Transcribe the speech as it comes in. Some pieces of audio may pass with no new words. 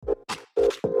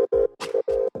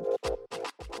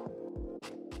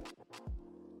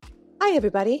Hi,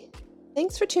 everybody.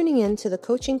 Thanks for tuning in to the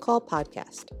Coaching Call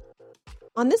podcast.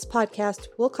 On this podcast,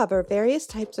 we'll cover various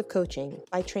types of coaching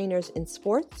by trainers in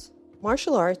sports,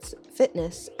 martial arts,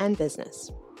 fitness, and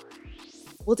business.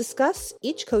 We'll discuss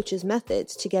each coach's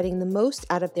methods to getting the most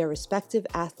out of their respective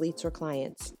athletes or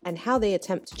clients and how they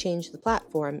attempt to change the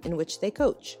platform in which they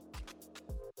coach.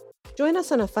 Join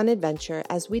us on a fun adventure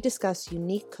as we discuss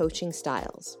unique coaching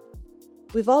styles.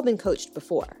 We've all been coached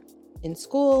before, in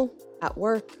school, at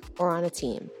work, or on a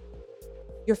team.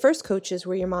 Your first coaches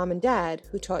were your mom and dad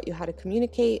who taught you how to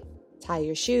communicate, tie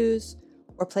your shoes,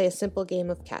 or play a simple game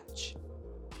of catch.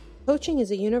 Coaching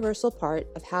is a universal part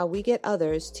of how we get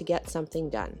others to get something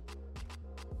done.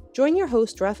 Join your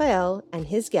host, Raphael, and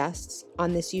his guests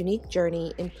on this unique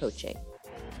journey in coaching.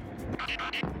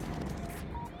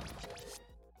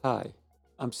 Hi,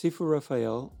 I'm Sifu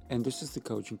Raphael, and this is the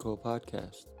Coaching Call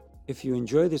podcast. If you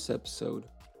enjoy this episode,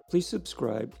 please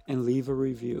subscribe and leave a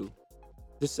review.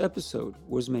 This episode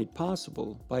was made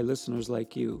possible by listeners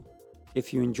like you.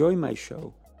 If you enjoy my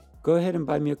show, go ahead and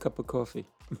buy me a cup of coffee.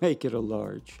 Make it a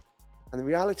large. And the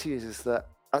reality is that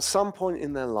at some point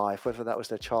in their life, whether that was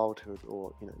their childhood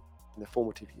or in their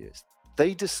formative years,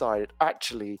 they decided,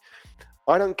 actually,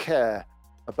 I don't care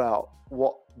about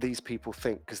what these people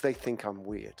think because they think I'm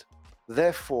weird.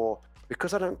 Therefore,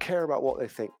 because I don't care about what they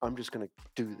think, I'm just going to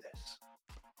do this.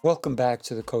 Welcome back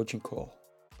to the Coaching Call.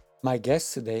 My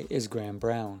guest today is Graham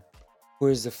Brown, who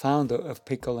is the founder of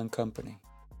Pickle & Company,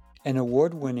 an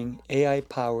award-winning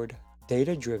AI-powered,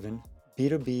 data-driven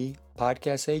B2B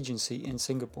podcast agency in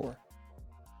Singapore.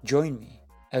 Join me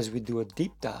as we do a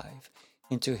deep dive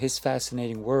into his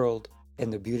fascinating world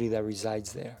and the beauty that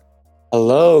resides there.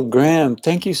 Hello, Graham.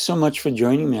 Thank you so much for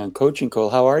joining me on Coaching Call.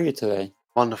 How are you today?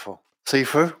 Wonderful.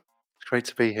 Sifu, it's great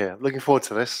to be here. Looking forward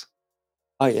to this.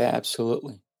 Oh, yeah,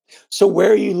 absolutely. So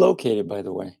where are you located, by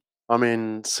the way? I'm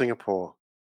in Singapore.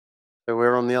 So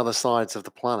we're on the other sides of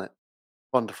the planet.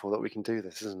 Wonderful that we can do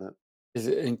this, isn't it? It's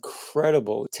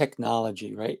incredible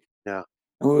technology, right? Yeah.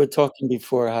 And we were talking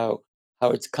before how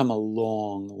it's come a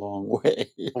long, long way.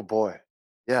 Oh boy.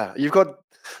 Yeah.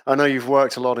 I know you've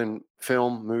worked a lot in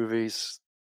film, movies.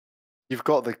 You've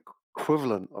got the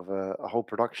equivalent of a whole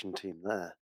production team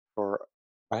there for,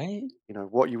 Right?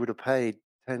 what you would have paid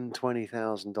 $10,000,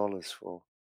 $20,000 for.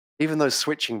 Even those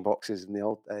switching boxes in the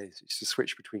old days, used to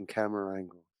switch between camera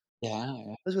angles.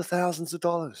 Yeah, Those were thousands of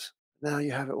dollars. Now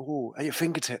you have it all at your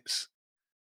fingertips.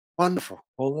 Wonderful.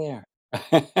 all there.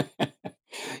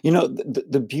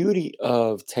 The beauty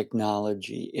of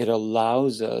technology, it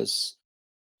allows us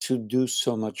to do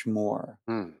so much more.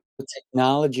 Mm, But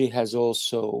technology has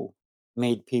also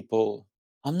made people,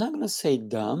 I'm not going to say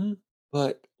dumb,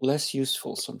 but less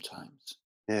useful sometimes.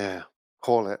 yeah.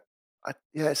 Call it.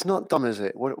 Yeah, it's not dumb, is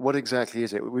it? What exactly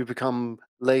is it? We become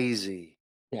lazy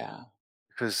Yeah,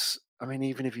 because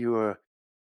even if you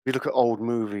look at old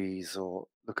movies or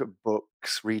look at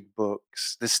books, read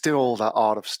books, there's still that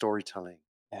art of storytelling,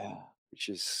 yeah, which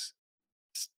is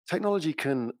technology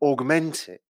can augment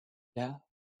it, yeah.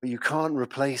 but you can't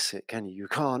replace it, can you? You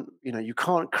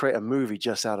can't create a movie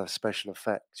just out of special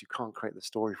effects. You can't create the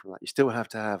story from that. You still have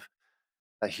to have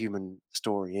a human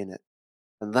story in it.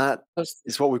 And that Plus,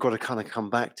 is what we've got to kind of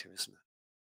come back to, isn't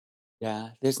yeah,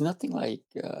 there's nothing like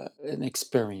an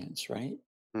experience, right?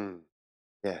 it?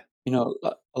 Yeah.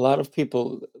 A lot of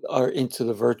people are into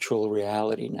the virtual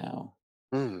reality now.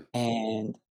 Mm.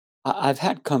 And I've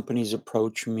had companies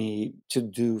approach me to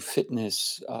do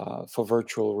fitness for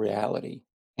virtual reality.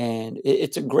 And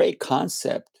it's a great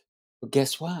concept. But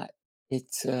guess what?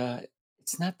 It's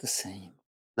not the same.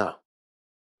 No.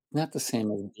 Not the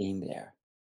same as being there.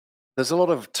 There's a lot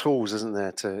of tools, isn't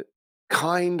there, to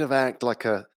kind of act like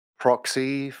a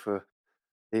proxy for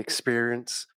the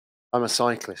experience. I'm a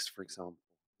cyclist, for example.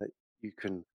 That you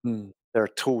can Hmm, There are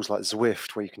tools like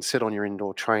Zwift where you can sit on your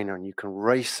indoor trainer and you can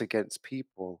race against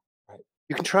people. right.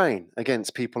 You can train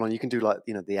against people and you can do like,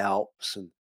 the Alps and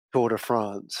Tour de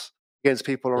France against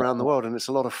people around the Yeah. world and it's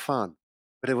a lot of fun.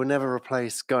 But it will never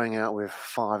replace going out with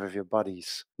five of your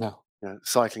buddies, No,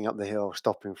 cycling up the hill,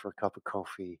 stopping for a cup of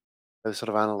coffee, those sort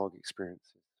of analog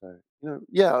experiences. So,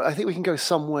 yeah, I think we can go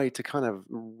some way to kind of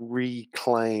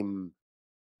reclaim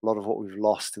a lot of what we've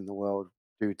lost in the world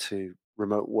due to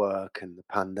remote work and the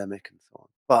pandemic and so on.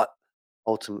 But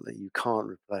ultimately, you can't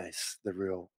replace the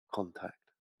real contact.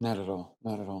 not at all.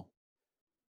 Not at all.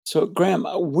 So, Graham,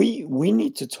 we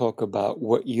need to talk about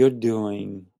what you're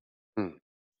doing Mm,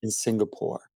 in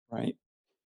Singapore, right?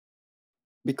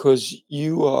 Because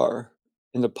you are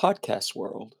in the podcast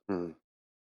world, mm.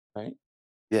 right?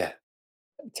 Yeah.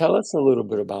 Tell us a little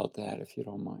bit about that, if you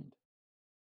don't mind.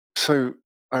 So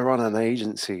I run an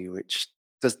agency which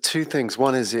does two things.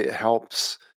 One is it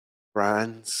helps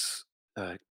brands,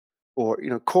 uh, or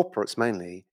corporates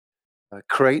mainly,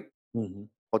 create Hmm.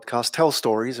 podcasts, tell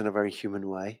stories in a very human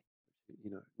way.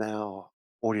 Now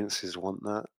audiences want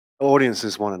that.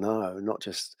 Audiences want to know, not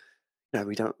just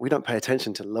we don't pay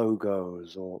attention to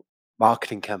logos or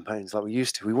marketing campaigns like we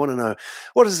used to. We want to know,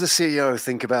 what does the CEO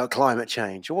think about climate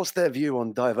change, or what's their view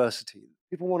on diversity?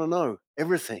 People want to know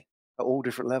everything at all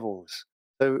different levels.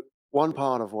 So one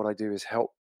part of what I do is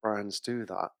help brands do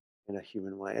that in a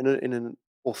human way, in an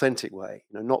authentic way,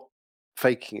 not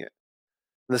faking it.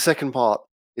 And the second part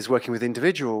is working with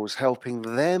individuals, helping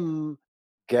them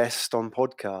guest on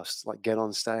podcasts, like get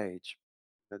on stage.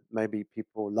 That maybe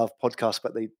people love podcasts,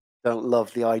 but they don't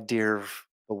love the idea of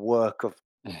the work of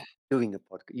doing a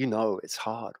podcast. It's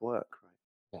hard work, right?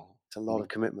 Yeah. It's a lot Yeah. of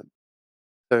commitment.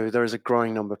 So there is a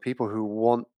growing number of people who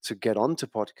want to get onto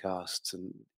podcasts.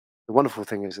 And the wonderful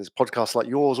thing is podcasts like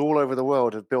yours all over the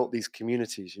world have built these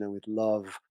communities, with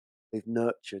love. They've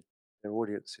nurtured their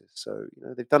audiences. So,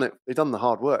 they've done the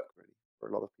hard work really for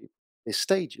a lot of people. There's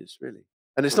stages really.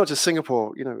 And it's not just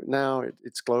Singapore, now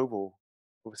it's global.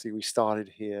 Obviously we started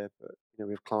here, but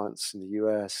we have clients in the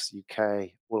US,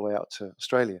 UK, all the way out to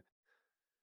Australia.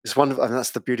 It's wonderful, and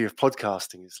that's the beauty of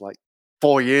podcasting. It's like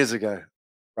 4 years ago,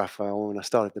 Raphael, when I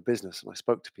started the business and I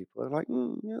spoke to people, they're like,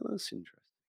 yeah, that's interesting.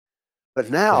 But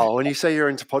now, when you say you're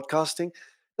into podcasting,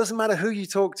 doesn't matter who you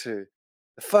talk to.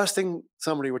 The first thing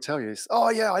somebody will tell you is, "Oh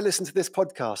yeah, I listen to this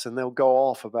podcast," and they'll go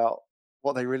off about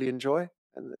what they really enjoy,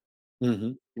 and it's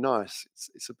Hmm. nice.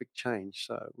 It's a big change.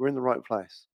 So we're in the right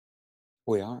place.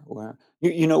 We are. We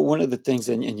are. One of the things,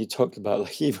 and you talked about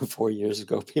like even 4 years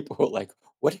ago, people were like,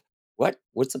 "What?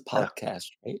 What's a Yeah,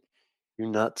 podcast?" Right? you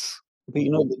nuts. But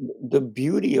the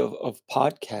beauty of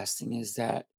podcasting is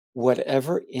that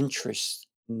whatever interest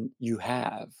you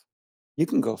have, you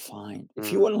can go find.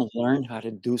 If you Mm, want to learn how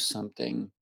to do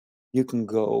something, you can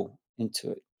go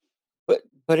into it.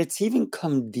 But it's even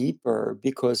come deeper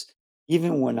because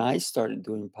even when I started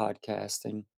doing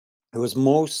podcasting, it was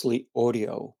mostly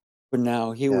audio. But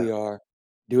now here yeah. we are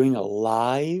doing a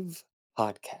live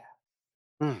podcast.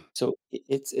 Mm, So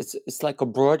it's like a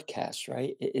broadcast,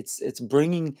 right? It's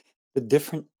bringing the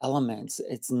different elements.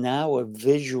 It's now a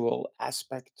visual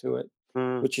aspect to it,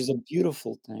 mm, which is a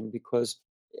beautiful thing because,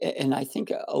 and I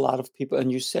think a lot of people,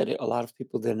 and you said it, a lot of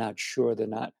people they're not sure, they're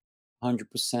not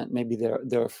 100%. Maybe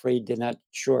they're afraid, they're not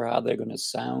sure how they're going to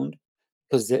sound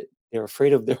because they're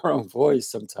afraid of their own voice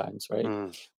sometimes, right?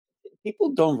 mm,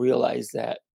 People don't realize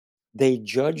that they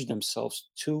judge themselves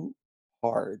too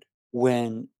hard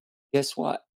when, guess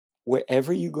what?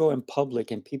 Wherever you go in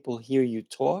public and people hear you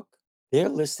talk, they're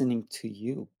listening to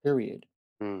you, period.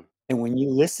 mm. And when you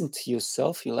listen to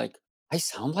yourself, you're like, I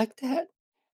sound like that?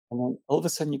 And then all of a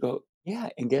sudden you go, yeah.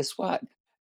 And guess what?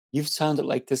 You've sounded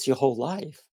like this your whole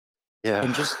life. Yeah.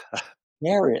 And just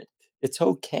share it. It's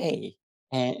okay.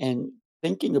 And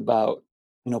thinking about,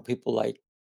 people like,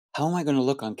 how am I going to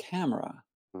look on camera?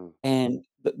 Mm, And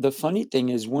the funny thing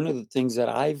is, one of the things that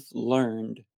I've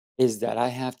learned is that I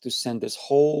have to send this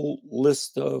whole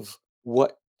list of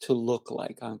what to look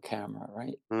like on camera,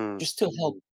 right? mm, Just to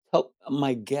help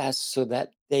my guests so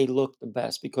that they look the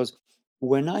best. Because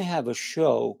when I have a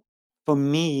show, for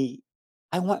me,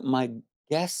 I want my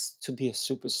guests to be a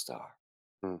superstar.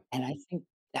 mm, And I think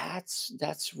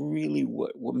that's really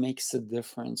what makes the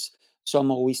difference. So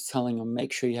I'm always telling them,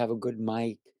 make sure you have a good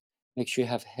mic, make sure you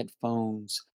have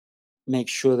headphones, make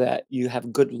sure that you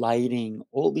have good lighting,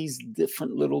 all these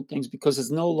different little things because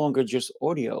it's no longer just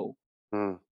audio.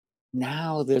 mm.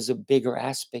 Now there's a bigger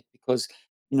aspect because,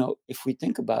 if we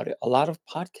think about it, a lot of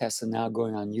podcasts are now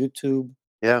going on YouTube.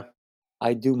 Yeah.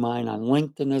 I do mine on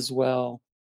LinkedIn as well.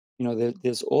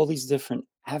 There's all these different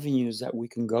avenues that we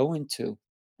can go into.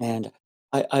 And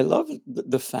I love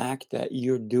the fact that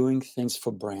you're doing things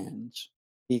for brands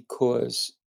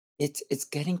because it's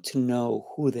getting to know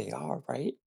who they are,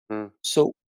 right? Mm.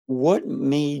 So, what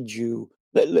made you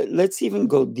let's even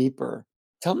go deeper.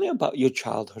 Tell me about your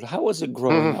childhood. How was it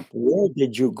growing up? Where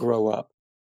did you grow up?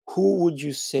 Who would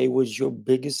you say was your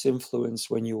biggest influence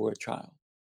when you were a child?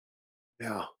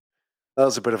 Yeah. That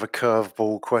was a bit of a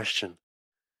curveball question.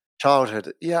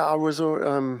 Childhood. Yeah, I was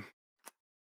always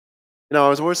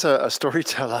a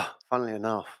storyteller, funnily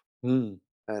enough. Mm,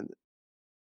 And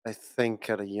I think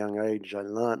at a young age, I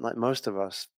learned, like most of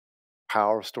us,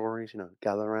 power of stories,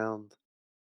 gather around.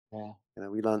 yeah.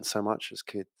 We learned so much as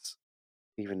kids,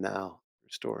 even now,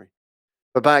 through story.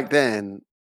 But back then,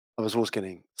 I was always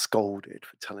getting scolded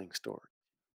for telling stories.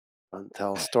 Don't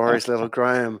tell stories, little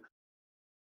Graham.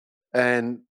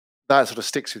 And that sort of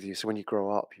sticks with you. So when you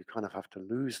grow up, you kind of have to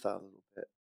lose that a little bit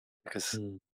because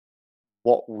Mm,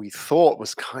 what we thought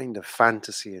was kind of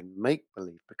fantasy and make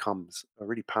believe becomes a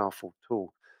really powerful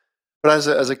tool. But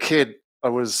as a kid, I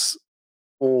was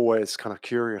always kind of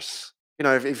curious. You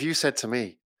know, if you said to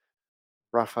me,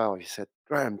 Raphael, you said,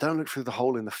 Graham, don't look through the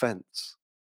hole in the fence.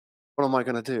 What am I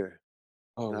going to do?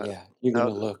 Oh, You know, yeah. You're no,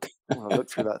 gonna look. well, I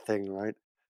looked through that thing, right?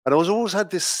 And I was always had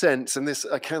this sense, and this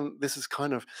is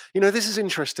kind of, this is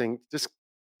interesting. Just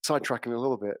sidetracking a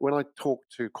little bit. When I talk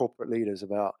to corporate leaders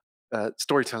about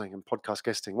storytelling and podcast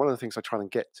guesting, one of the things I try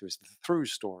and get to is the through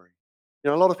story.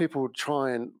 A lot of people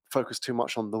try and focus too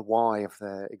much on the why of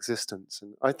their existence,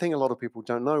 and I think a lot of people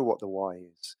don't know what the why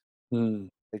is. Mm,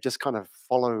 They just kind of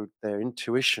followed their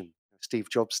intuition, Steve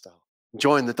Jobs style,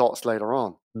 join the dots later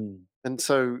on. mm, And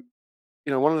so,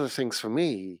 one of the things for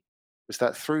me was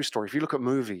that through story. If you look at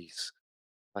movies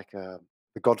like The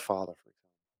Godfather, for example,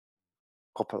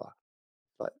 Coppola,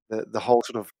 like the whole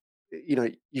sort of,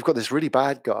 you've got this really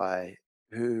bad guy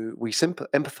who we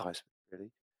empathize with,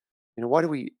 really. Why do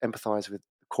we empathize with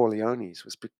the Corleones?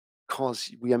 Was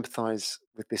because we empathize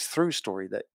with this through story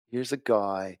that here's a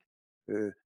guy who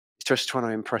is just trying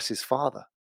to impress his father,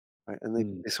 right? And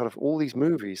mm, they sort of all these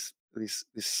movies,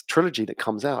 this trilogy that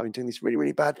comes out and doing these really,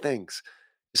 really bad things.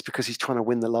 It's because he's trying to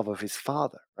win the love of his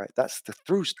father, right? That's the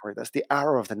through story. That's the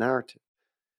arrow of the narrative.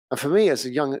 And for me, as a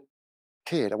young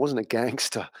kid, I wasn't a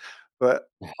gangster, but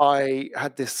I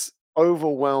had this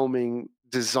overwhelming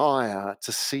desire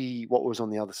to see what was on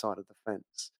the other side of the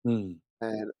fence. mm,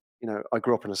 And I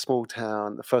grew up in a small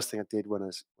town. The first thing I did when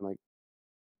I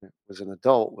was an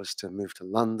adult was to move to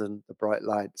London, the bright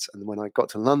lights. And when I got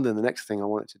to London, the next thing I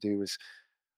wanted to do was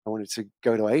I wanted to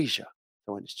go to Asia.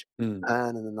 I went to mm,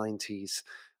 Japan in the 90s.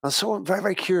 And so I'm very,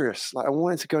 very curious. Like I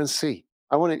wanted to go and see.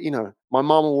 I wanted, my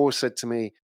mom always said to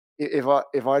me, if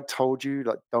I told you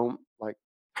like don't like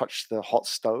touch the hot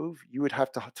stove, you would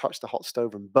have to touch the hot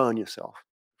stove and burn yourself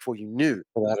before you knew.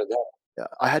 without a doubt. Yeah,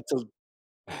 I had to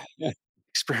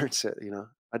experience it. I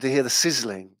had to hear the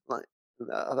sizzling. Like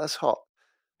that's hot.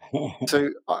 So,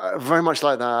 very much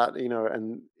like that,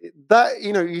 and that,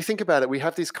 you think about it, we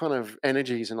have these kind of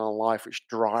energies in our life which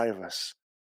drive us.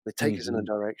 They take us in a Mhm.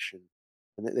 direction,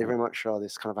 and they very much are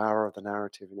this kind of hour of the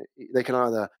narrative, and they can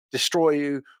either destroy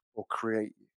you or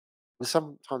create you. And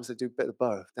sometimes they do a bit of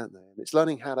both, don't they? And it's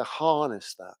learning how to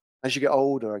harness that. As you get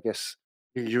older, I guess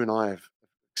you and I have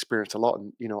experienced a lot,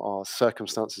 and our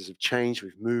circumstances have changed.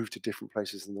 We've moved to different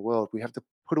places in the world. We have to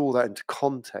put all that into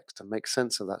context and make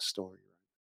sense of that story.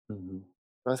 Mhm.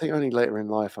 But I think only later in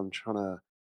life I'm trying to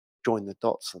join the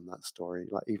dots on that story,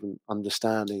 like even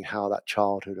understanding how that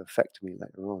childhood affected me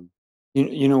later on.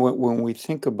 You know, when we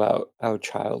think about our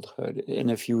childhood,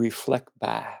 and if you reflect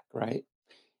back, right,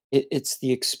 it's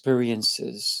the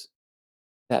experiences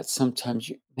that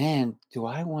sometimes man, do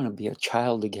I wanna be a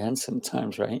child again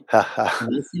sometimes, right?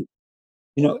 And I think,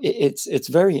 it's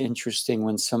very interesting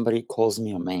when somebody calls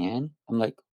me a man. I'm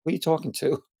like, "Who are you talking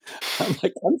to?" I'm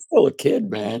like, "I'm still a kid,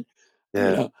 man."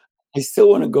 You Yeah, know, I still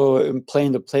wanna go and play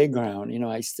in the playground,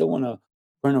 I still wanna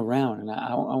run around, and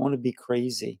I wanna be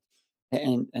crazy.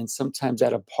 And sometimes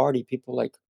at a party, people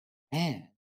like, "Man,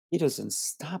 he doesn't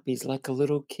stop, he's like a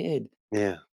little kid."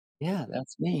 yeah. Yeah,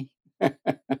 that's me.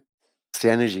 It's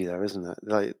the energy there, isn't it?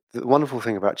 Like the wonderful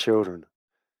thing about children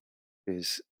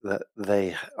is that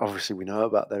they obviously we know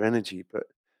about their energy, but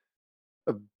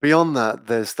beyond that,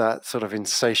 there's that sort of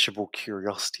insatiable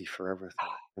curiosity for everything,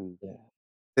 and Yeah.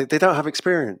 they don't have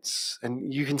experience,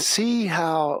 and you can see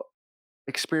how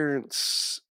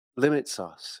experience limits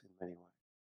us in many ways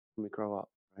when we grow up,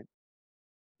 right?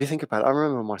 If you think about it, I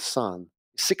remember my son,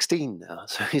 he's 16 now,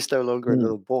 so he's no longer a Mm,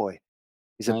 little boy.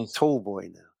 He's a nice. tall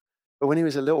boy now. But when he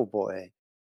was a little boy,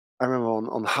 I remember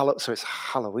on so it's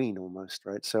Halloween almost,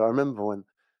 right? So I remember when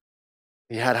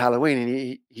he had Halloween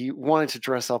and he wanted to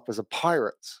dress up as a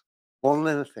pirate more than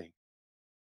anything.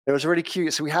 It was really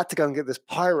cute. So we had to go and get this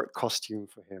pirate costume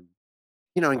for him.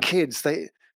 And kids, they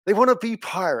want to be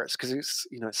pirates because it's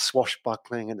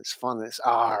swashbuckling and it's fun and it's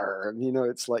and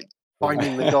it's like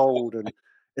finding the Yeah. gold and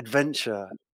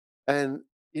adventure. And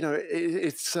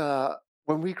it's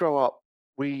when we grow up,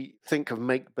 we think of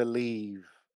make believe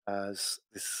as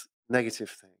this negative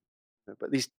thing,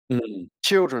 but these Mm,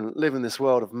 children live in this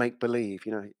world of make believe.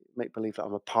 Make believe that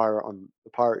I'm a pirate on the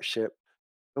pirate ship.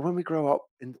 But when we grow up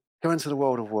and go into the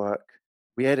world of work,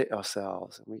 we edit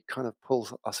ourselves and we kind of pull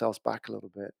ourselves back a little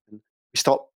bit, and we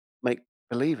stop make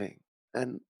believing.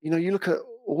 And you look at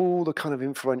all the kind of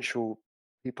influential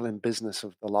people in business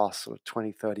of the last sort of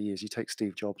 20, 30 years. You take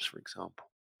Steve Jobs, for example.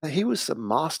 He was a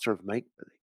master of make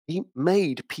believe. He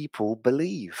made people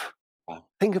believe. wow.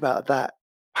 Think about that.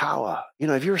 power.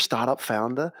 If you're a startup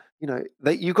founder,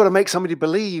 that you've got to make somebody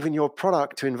believe in your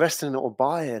product to invest in it or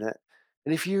buy in it.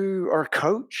 And if you are a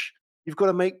coach, you've got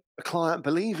to make a client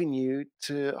believe in you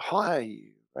to hire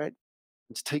you, right?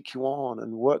 And to take you on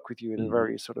and work with you in a Mhm.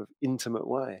 very sort of intimate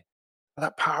way.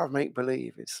 That power of make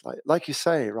believe, it's like you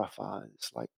say, Rafa,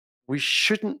 it's like we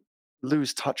shouldn't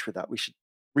lose touch with that. We should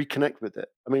reconnect with it.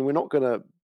 I mean, we're not going to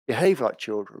behave like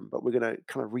children, but we're going to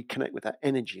kind of reconnect with that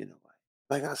energy in a way.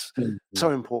 Like that's so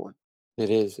Mhm. important. It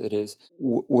is, it is.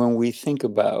 When we think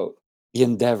about the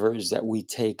endeavors that we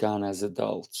take on as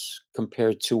adults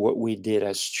compared to what we did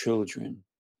as children,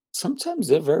 sometimes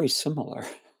they're very similar.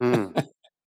 Mm,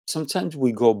 Sometimes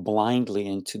we go blindly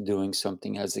into doing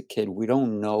something as a kid. We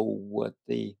don't know what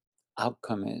the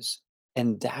outcome is.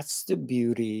 And that's the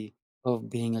beauty of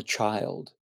being a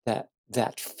child,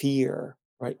 that fear,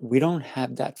 right? We don't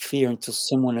have that fear until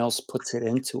someone else puts it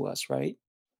into us, right?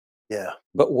 yeah.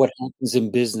 But what happens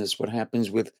in business, what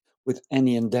happens with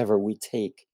any endeavor we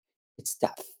take, it's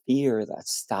that fear that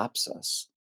stops us,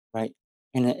 right?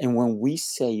 And when we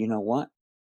say, "You know what?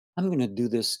 I'm gonna do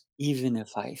this even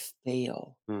if I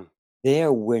fail." Mm,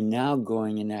 There, we're now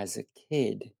going in as a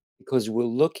kid because we're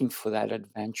looking for that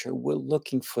adventure. We're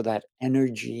looking for that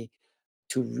energy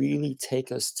to really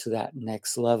take us to that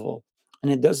next level.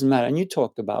 And it doesn't matter. And you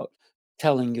talked about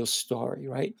telling your story,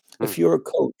 right? mm, If you're a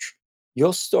coach,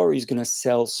 your story is going to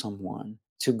sell someone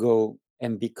to go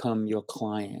and become your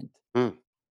client. mm,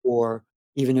 Or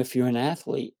even if you're an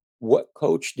athlete, what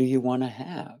coach do you want to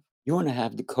have? You want to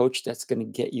have the coach that's going to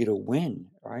get you to win,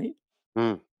 right?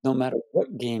 mm, No matter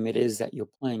what game it is that you're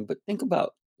playing. But think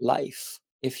about life.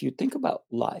 If you think about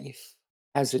life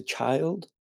as a child,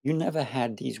 you never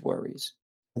had these worries.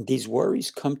 And these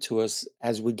worries come to us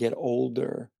as we get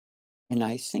older. And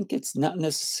I think it's not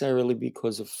necessarily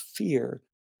because of fear,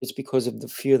 it's because of the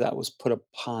fear that was put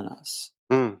upon us,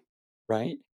 mm,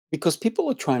 right? Because people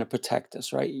are trying to protect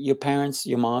us, right? Your parents,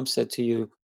 your mom said to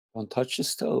you, "Don't touch the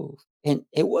stove." And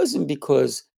it wasn't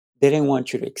because they didn't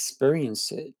want you to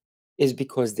experience it, it's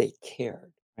because they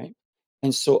cared, right?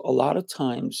 And so a lot of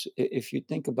times, if you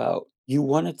think about you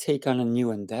want to take on a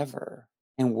new endeavor,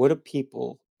 and what are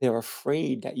people? They're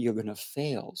afraid that you're going to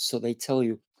fail. So they tell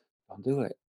you, don't do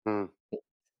it, mm,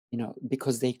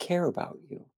 because they care about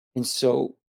you. And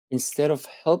so instead of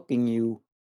helping you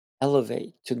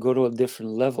elevate, to go to a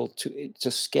different level, it's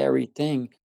a scary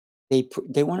thing.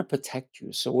 They wanna protect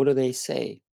you, so what do they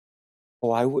say?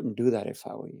 "Oh, I wouldn't do that if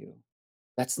I were you.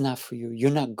 That's not for you.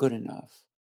 You're not good enough.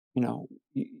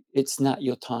 It's not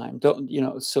your time. Don't"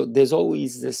 so there's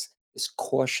always this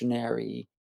cautionary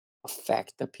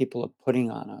effect that people are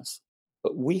putting on us,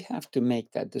 but we have to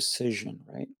make that decision,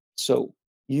 right? So,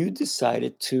 you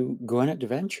decided to go on an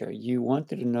adventure. You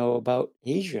wanted to know about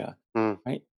Asia, mm.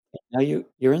 right? Now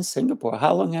you're in Singapore.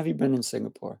 How long have you been in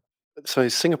Singapore? So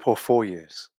Singapore 4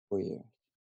 years. For you.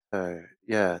 So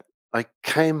yeah, I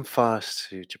came first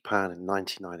to Japan in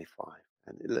 1995.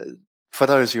 For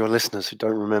those of your listeners who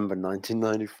don't remember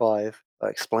 1995, I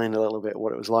explain a little bit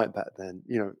what it was like back then.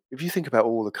 If you think about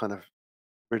all the kind of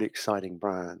really exciting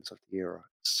brands of the era,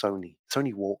 Sony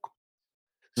Walkman,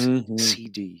 Mhm.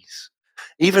 CDs,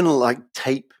 even like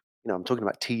tape. I'm talking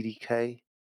about TDK.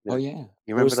 Oh, yeah.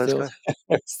 You We're remember those still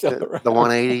guys? still The around.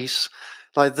 180s,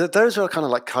 like those are kind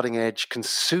of like cutting edge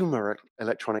consumer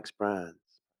electronics brands.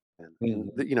 And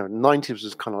Mhm. 90s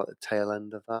was kind of like the tail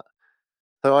end of that.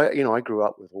 So I grew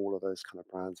up with all of those kind of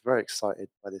brands, very excited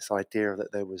by this idea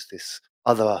that there was this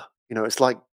other, it's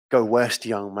like go west,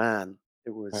 young man.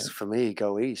 It was Right. for me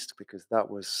go east because that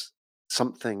was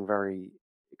something very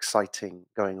exciting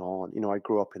going on. I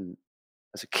grew up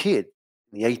as a kid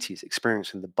in the 80s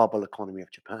experiencing the bubble economy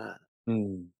of Japan.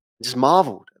 Mm. Just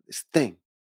marveled at this thing,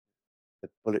 the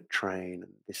bullet train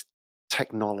and this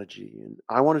technology, and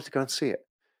I wanted to go and see it.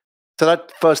 So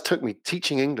that first took me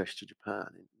teaching English to Japan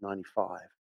in '95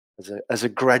 as a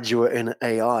graduate in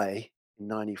AI in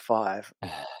 '95.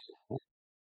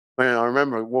 When I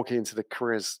remember walking into the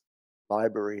careers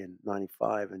library in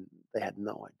 '95, and they had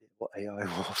no idea what AI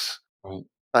was.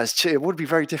 Right. It would be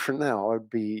very different now. I would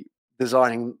be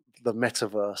designing the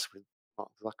metaverse with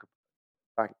Mark Zuckerberg.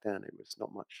 Back then, it was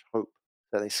not much hope.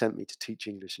 So they sent me to teach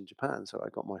English in Japan. So I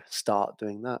got my start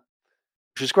doing that,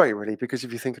 which is great, really, because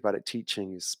if you think about it,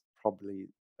 teaching is probably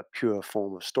a pure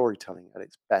form of storytelling at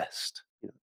its best.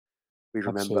 We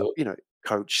remember, Absolutely.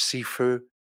 Coach Sifu,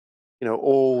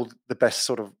 all the best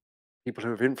sort of people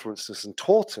who have influenced us and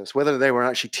taught us, whether they were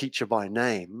actually teacher by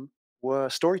name, were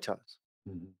storytellers.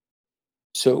 Mhm.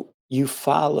 So you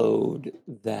followed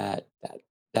that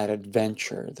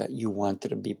adventure that you wanted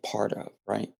to be part of,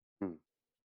 right? Mm,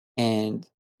 And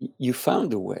you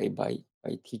found a way by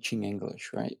by teaching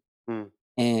English, right? Mm.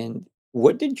 And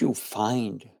what did you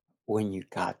find when you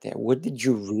got there? What did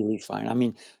you really find? I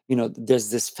mean, there's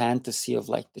this fantasy of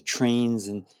like the trains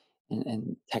and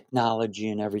technology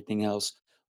and everything else.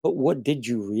 But what did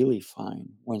you really find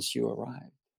once you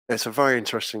arrived? It's a very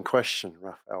interesting question,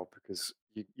 Raphael, because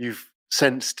you've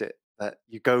sensed it that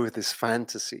you go with this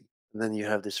fantasy and then you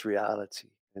have this reality,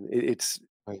 and it's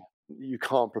Oh, yeah. you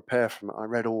can't prepare from it. I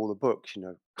read all the books,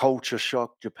 Culture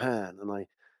Shock Japan, and I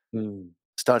Mm.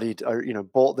 studied,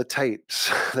 bought the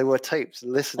tapes. They were tapes,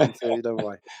 listening to,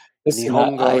 my Listen,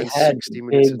 Nihongo I in had 60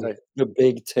 minutes a day. the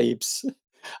big tapes.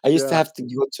 I used to Yeah, have to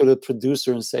go to the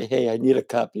producer and say, "Hey, I need a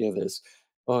copy of this."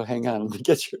 "Oh, hang on, let me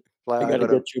get you like I I gotta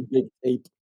got a get you a big tape,"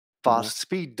 you know? fast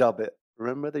speed dub it.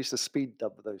 Remember they used to speed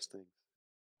dub those things.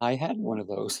 I had one of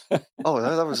those. Oh,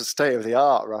 that was a state of the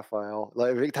art, Raphael.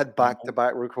 Like, if it had Mhm,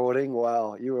 back-to-back recording,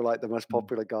 wow, you were like the most mm.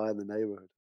 popular guy in the neighborhood.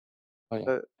 Oh, yeah.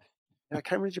 But, yeah, I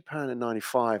came to Japan in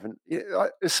 '95, and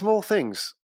it's small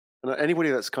things. And anybody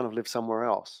that's kind of lived somewhere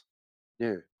else,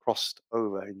 crossed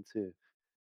over into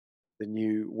the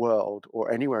new world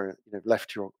or anywhere,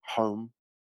 left your home,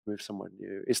 moved somewhere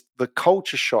new. It's the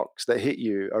culture shocks that hit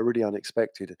you are really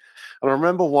unexpected. And I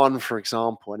remember one, for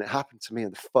example, and it happened to me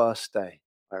on the first day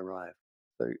I arrived.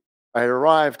 So I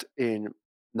arrived in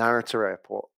Narita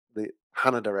Airport, the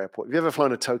Haneda Airport. If you ever flown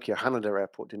to Tokyo, Haneda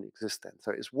Airport didn't exist then.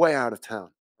 So it's way out of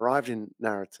town. Arrived in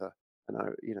Narita,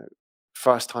 and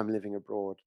first time living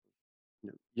abroad,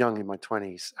 young in my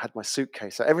 20s, had my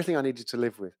suitcase. So everything I needed to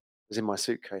live with was in my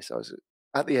suitcase. I was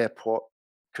at the airport,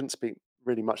 couldn't speak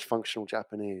really much functional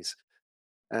Japanese,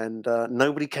 and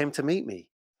nobody came to meet me.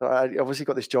 So I obviously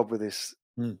got this job with this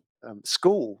Mm.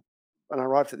 school, and I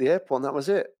arrived at the airport, and that was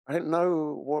it. I didn't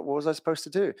know what was I supposed to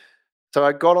do. So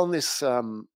I got on this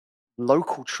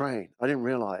local train. I didn't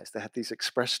realize they had these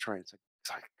express trains.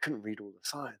 So I couldn't read all the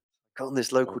signs. I got on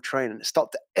this local Right. train, and it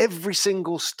stopped at every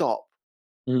single stop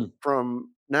Mm,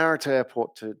 from Narita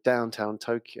Airport to downtown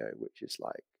Tokyo, which is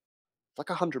like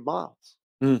 100 miles.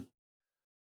 mm.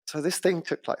 So this thing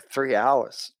took like 3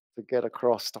 hours to get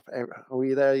across. Stuff. Are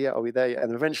we there yet? Are we there yet?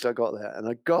 And eventually I got there, and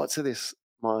I got to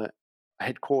my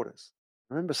headquarters.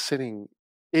 I remember sitting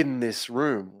in this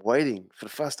room waiting for the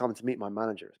first time to meet my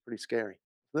manager. It's pretty scary.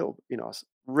 Little, I was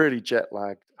really jet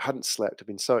lagged, hadn't slept, I'd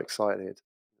been so excited,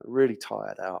 really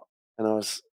tired out, and I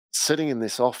was sitting in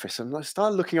this office, and I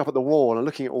started looking up at the wall and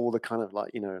looking at all the kind of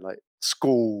like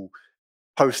school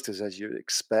posters as you'd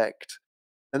expect.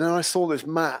 And then I saw this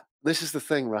map. This is the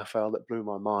thing, Raphael, that blew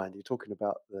my mind. You're talking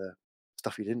about the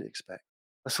stuff you didn't expect.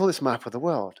 I saw this map of the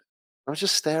world. I was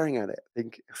just staring at it,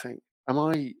 am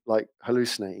I like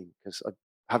hallucinating? Because I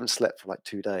haven't slept for like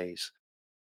 2 days.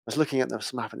 I was looking at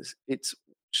this map, and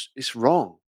it's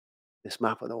wrong. This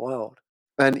map of the world.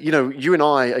 And you and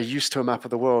I are used to a map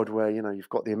of the world where you've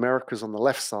got the Americas on the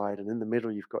left side, and in the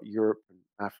middle you've got Europe and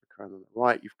Africa, and on the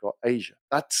right you've got Asia.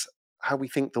 That's how we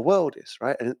think the world is,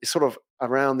 right? And it's sort of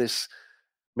around this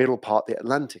middle part, the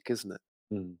Atlantic, isn't it?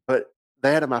 Mm, But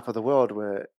they had a map of the world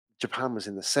where Japan was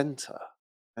in the center.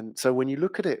 And so when you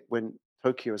look at it, when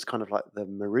Tokyo is kind of like the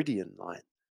meridian line,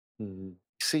 mhm,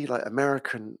 you see like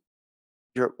American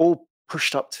Europe all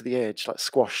pushed up to the edge, like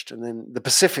squashed, and then the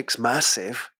Pacific's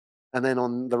massive, and then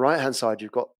on the right-hand side,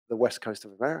 you've got the west coast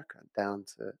of America down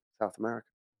to South America,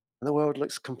 and the world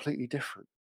looks completely different.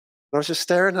 And I was just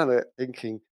staring at it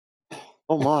thinking,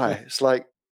 "Oh my," it's like,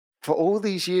 for all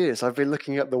these years, I've been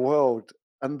looking at the world,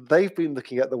 and they've been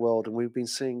looking at the world, and we've been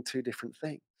seeing 2 different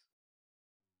things.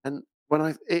 And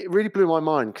it really blew my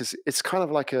mind because it's kind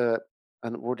of like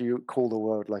and what do you call the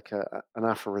world? Like an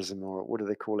aphorism, or what do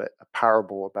they call it? A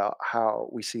parable about how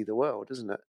we see the world, isn't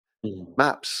it? mm.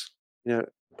 Maps, you know,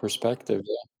 Perspective,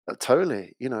 yeah.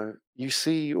 totally. You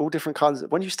see all different kinds.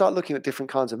 When you start looking at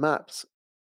different kinds of maps,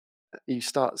 you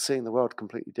start seeing the world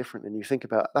completely different. And you think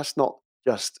about that's not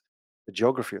just the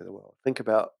geography of the world. Think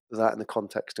about that in the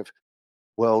context of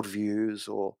worldviews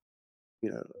or you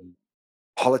know Mm.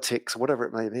 politics, whatever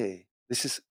it may be. This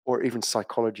is, or even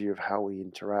psychology of how we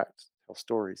interact, tell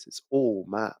stories. It's all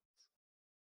math.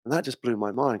 And that just blew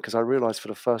my mind because I realized for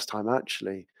the first time,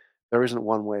 actually, there isn't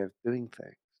one way of doing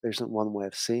things. There isn't one way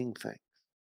of seeing things.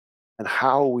 And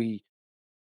how we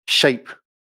shape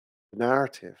the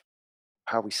narrative,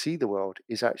 how we see the world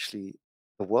is actually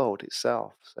the world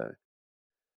itself. So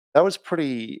that was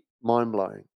pretty mind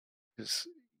blowing because,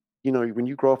 when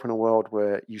you grow up in a world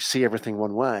where you see everything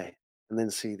one way and then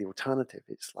see the alternative,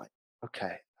 it's like,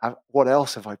 okay, what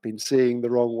else have I been seeing the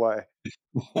wrong way?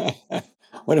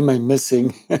 What am I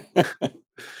missing?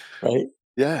 Right?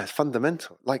 Yeah, it's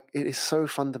fundamental. Like it is so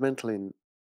fundamental in,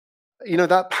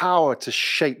 that power to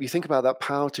shape. You think about that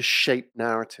power to shape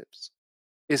narratives.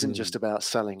 isn't just Mm, about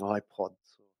selling iPods.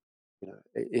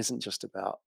 It isn't just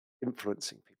about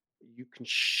influencing people. You can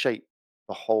shape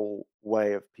the whole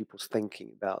way of people's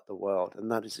thinking about the world,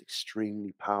 and that is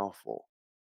extremely powerful.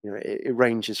 It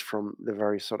ranges from the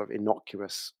very sort of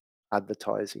innocuous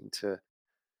advertising to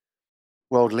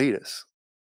world leaders,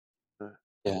 uh,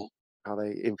 yeah. how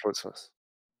they influence us.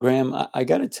 Graham, I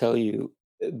got to tell you,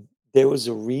 there was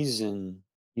a reason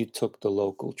you took the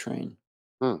local train.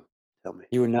 Hmm. Tell me,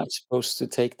 You were not supposed to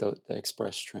take the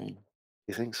express train.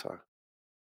 you think so?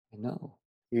 I know.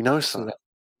 You know So so. that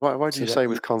Why do so you that say you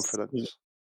with can see, confidence?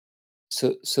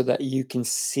 so that you can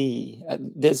see,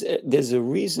 there's a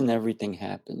reason everything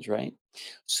happens, right?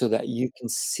 So that you can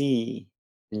see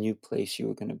the new place you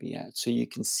were going to be at. So you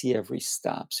can see every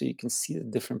stop. So you can see the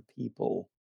different people.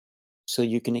 So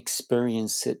you can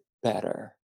experience it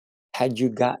better. Had you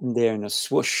gotten there in a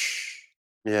swoosh,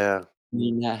 Yeah.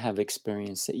 you may not have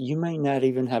experienced it. You may not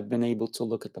even have been able to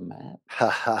look at the map. Ha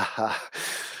ha ha.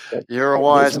 But You're a there's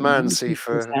wise man, amazing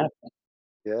things Sifu. happen.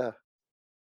 Yeah,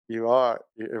 you are.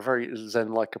 You're a very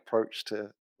zen-like approach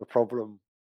to the problem.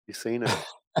 You've seen it.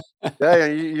 Yeah,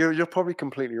 yeah, you're probably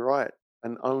completely right,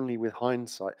 and only with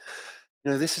hindsight.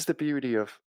 This is the beauty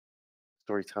of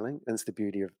storytelling, and it's the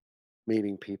beauty of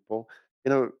meeting people.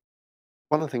 You know,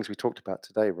 one of the things we talked about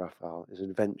today, Raphael, is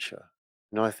adventure.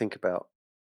 I think about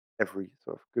every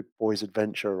sort of good boy's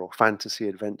adventure or fantasy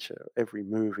adventure, every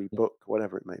movie, book,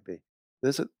 whatever it may be.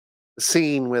 There's a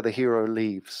scene where the hero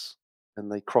leaves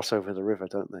and they cross over the river,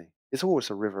 don't they? It's always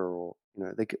a river, or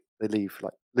they leave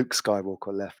like Luke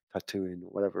Skywalker left Tatooine or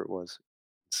whatever it was, in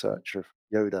search of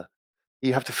Yoda.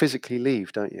 You have to physically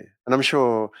leave, don't you? And I'm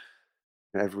sure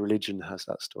every religion has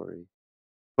that story.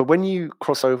 But when you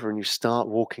cross over and you start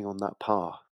walking on that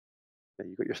path,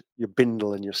 you've got your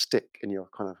bindle and your stick, and you're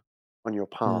kind of on your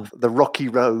Mm, path, the rocky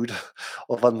road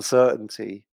of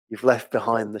uncertainty. You've left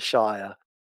right, behind the Shire.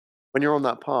 When you're on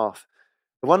that path,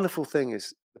 the wonderful thing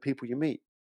is the people you meet,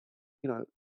 you know,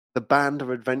 the band of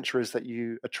adventurers that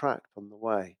you attract on the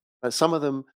way. Some of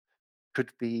them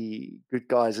could be good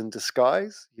guys in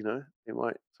disguise, they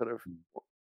might sort of, mm,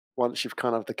 once you've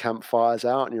kind of the campfires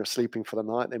out and you're sleeping for the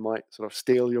night, they might sort of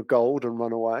steal your gold and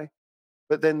run away.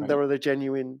 But then there right, are the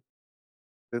genuine,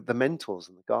 the mentors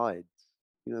and the guides.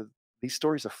 You know, these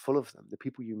stories are full of them. The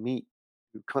people you meet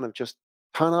who kind of just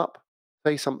turn up,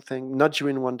 say something, nudge you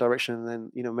in one direction, and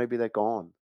then maybe they're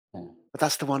gone. yeah. But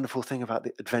that's the wonderful thing about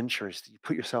the adventure, is that you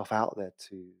put yourself out there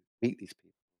to meet these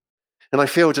people. And I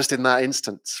feel just in that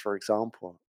instance, for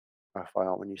example,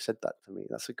 Raphael, when you said that to me,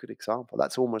 that's a good example.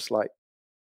 That's almost like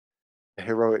a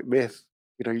heroic myth.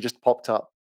 You just popped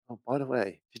up. Oh, by the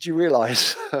way, did you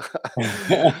realize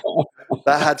that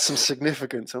had some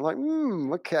significance? I'm like,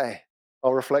 okay,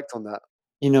 I'll reflect on that.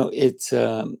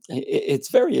 It's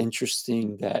very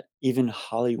interesting that even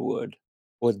Hollywood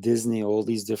or Disney, all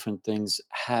these different things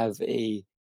have a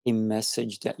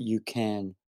message that you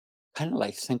can kind of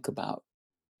like think about.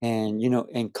 And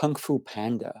in Kung Fu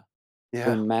Panda, Yeah.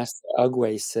 when Master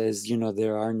Ugway says,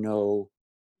 there are no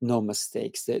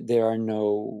mistakes, that there are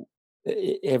no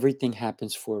everything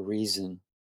happens for a reason,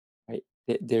 right?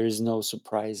 There is no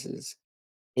surprises.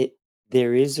 It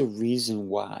There is a reason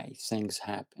why things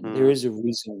happen. There Mm, is a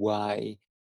reason why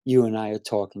you and I are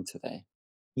talking today.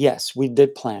 Yes, we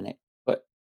did plan it, but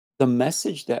the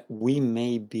message that we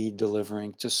may be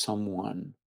delivering to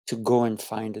someone to go and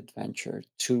find adventure,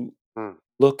 to mm,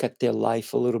 look at their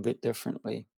life a little bit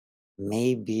differently,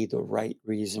 may be the right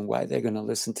reason why they're going to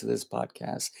listen to this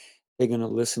podcast. They're going to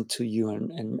listen to you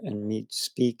and me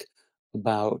speak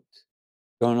about,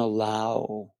 don't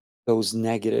allow those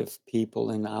negative people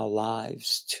in our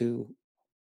lives to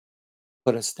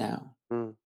put us down,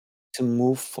 mm, to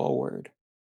move forward,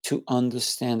 to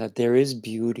understand that there is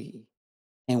beauty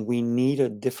and we need a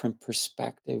different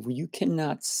perspective. You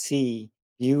cannot see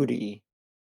beauty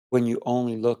when you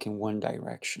only look in one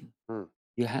direction. mm,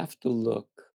 You have to look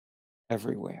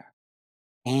everywhere.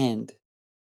 And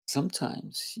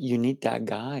sometimes you need that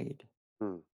guide,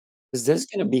 mm, because there's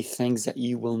going to be things that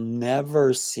you will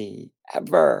never see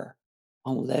ever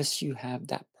unless you have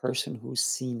that person who's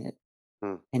seen it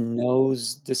mm. and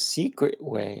knows the secret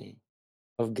way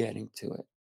of getting to it.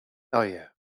 Oh, yeah.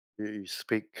 You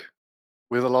speak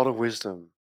with a lot of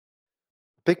wisdom.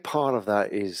 A big part of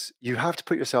that is you have to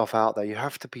put yourself out there. You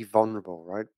have to be vulnerable,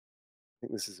 right? I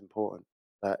think this is important.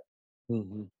 That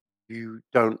Mhm. you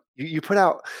put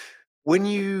out, when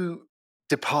you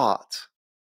depart,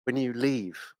 when you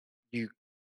leave, you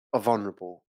are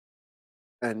vulnerable,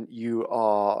 and you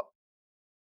are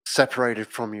separated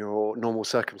from your normal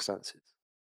circumstances.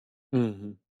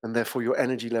 Mhm. And therefore, your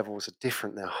energy levels are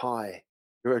different. They're high.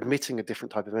 You're emitting a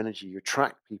different type of energy. You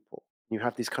attract people. You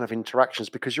have these kind of interactions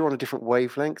because you're on a different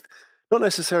wavelength, not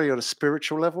necessarily on a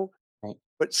spiritual level, Right.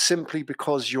 but simply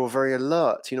because you're very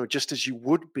alert, just as you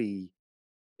would be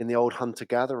in the old hunter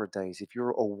gatherer days. If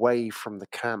you're away from the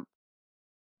camp,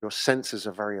 your senses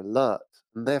are very alert,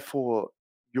 and therefore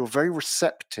you're very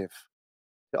receptive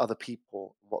to other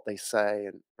people, what they say,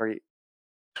 and very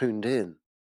tuned in to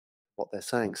what they're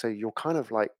saying. Right. So you're kind of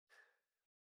like,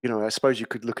 I suppose you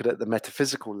could look at it at the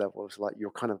metaphysical level. It's like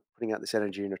you're kind of putting out this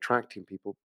energy and attracting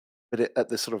people. But at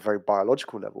the sort of very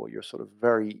biological level, you're sort of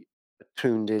very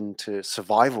tuned into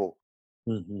survival.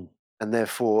 Hmm. And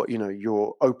therefore, you're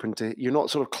not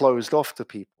sort of closed off to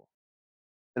people.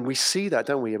 And we see that,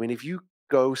 don't we? I mean, if you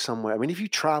go somewhere, I mean, if you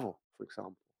travel, for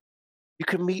example, you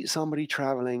can meet somebody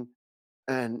traveling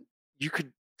and you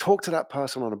could talk to that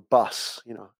person on a bus,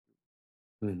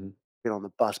 Hmm. get on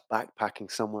the bus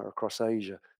backpacking somewhere across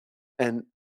Asia. And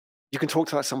you can talk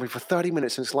to that somebody for 30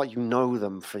 minutes and it's like you know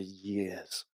them for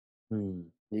years. Mm.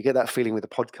 You get that feeling with the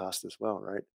podcast as well,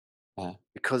 right? Yeah.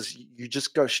 Because you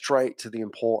just go straight to the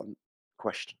important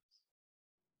question.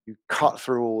 You Yeah. cut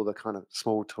through all the kind of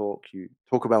small talk. You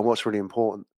talk about what's really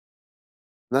important.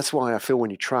 And that's why I feel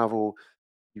when you travel,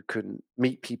 you can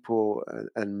meet people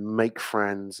and make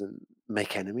friends and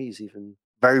make enemies even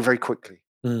very, very quickly.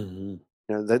 Hmm.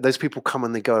 Those people come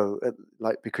and they go,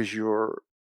 like because you're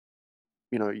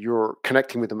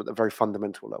connecting with them at a very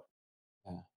fundamental level.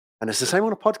 Yeah. And it's the same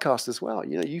on a podcast as well.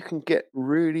 You can get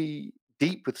really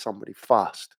deep with somebody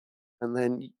fast, and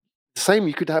then same.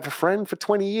 You could have a friend for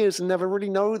 20 years and never really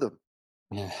know them,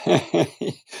 Yeah.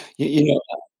 You know,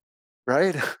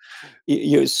 right?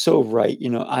 you're so right.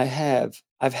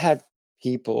 I've had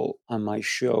people on my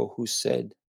show who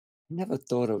said, "I never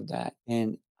thought of that,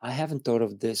 and I haven't thought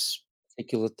of this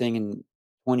particular thing in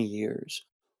 20 years."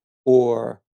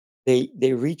 Or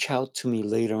they reach out to me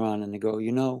later on and they go,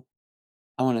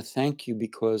 I want to thank you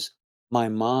because my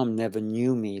mom never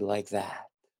knew me like that.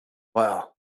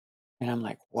 Wow. And I'm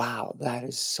like, wow, that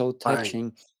is so Right.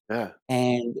 touching. Yeah.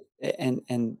 And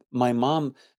my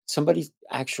mom, somebody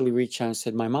actually reached out and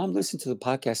said, my mom listened to the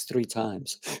podcast 3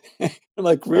 times. I'm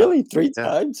like, Wow. really? Three Yeah.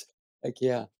 times? Like,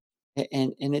 yeah.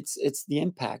 And it's the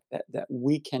impact that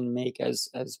we can make as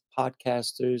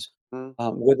podcasters,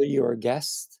 Mm, whether you're a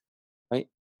guest, right?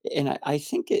 And I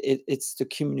think it's the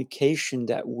communication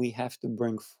that we have to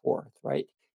bring forth, right?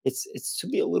 It's to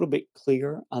be a little bit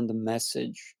clear on the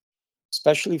message,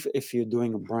 especially if you're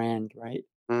doing a brand, right?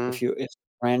 mm, If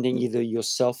branding either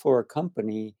yourself or a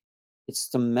company, it's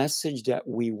the message that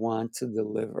we want to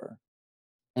deliver.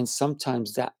 And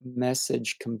sometimes that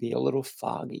message can be a little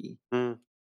foggy. mm, I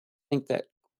think that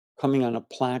coming on a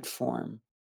platform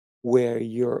where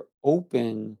you're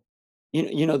open,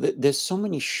 there's so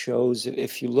many shows,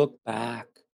 if you look back,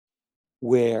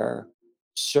 where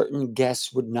certain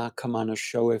guests would not come on a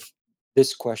show if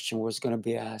this question was going to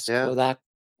be asked yeah. or that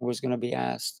was going to be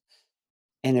asked.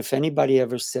 And if anybody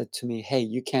ever said to me, "Hey,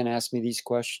 you can't ask me these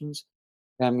questions,"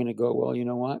 then I'm gonna go, "Well, you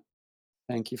know what?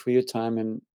 Thank you for your time,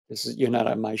 and you're not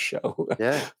on my show."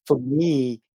 Yeah. For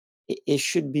me, it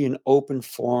should be an open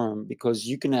forum because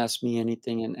you can ask me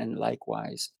anything, and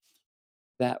likewise,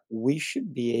 that we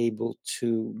should be able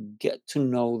to get to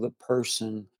know the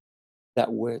person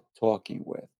that we're talking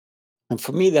with. And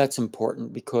for me, that's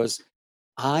important because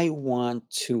I want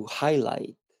to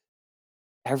highlight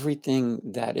everything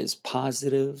that is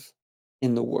positive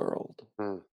in the world.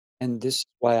 Mm, And this is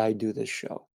why I do this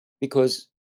show. Because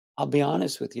I'll be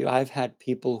honest with you, I've had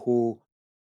people who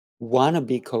want to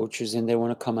be coaches and they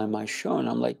want to come on my show. And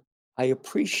I'm like, I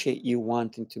appreciate you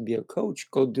wanting to be a coach.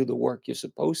 Go do the work you're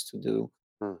supposed to do.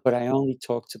 mm, But I only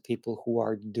talk to people who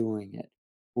are doing it,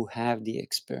 who have the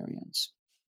experience.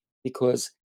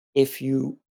 Because if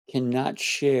you cannot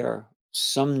share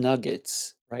some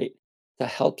nuggets, right, to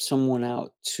help someone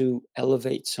out, to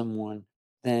elevate someone,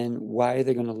 then why are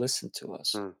they going to listen to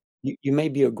us? mm, You may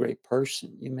be a great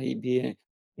person. You may be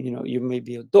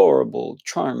adorable,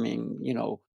 charming,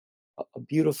 a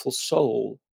beautiful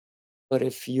soul. But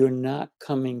if you're not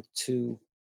coming to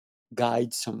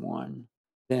guide someone,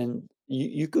 then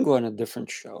you can go on a different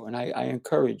show. And I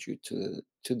encourage you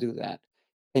to do that.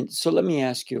 And so let me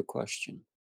ask you a question.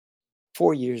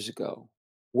 4 years ago,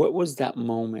 what was that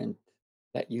moment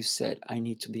that you said, "I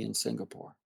need to be in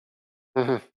Singapore?"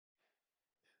 mhm.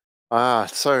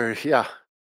 So yeah,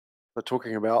 we're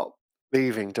talking about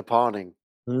leaving, departing.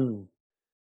 Mm,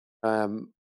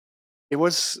 Um, it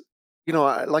was,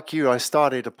 like you, I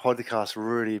started a podcast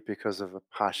really because of a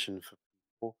passion for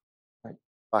people right.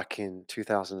 back in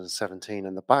 2017.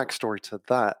 And the backstory to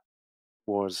that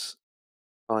was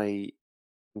I,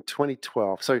 in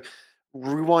 2012. So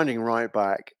rewinding right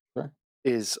back, Sure.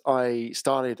 is I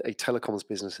started a telecoms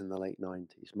business in the late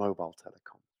 90s, mobile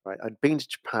telecom, right? I'd been to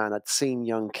Japan, I'd seen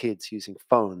young kids using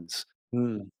phones,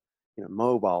 Mm,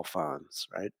 mobile phones,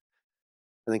 right?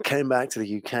 And then came back to the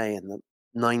UK in the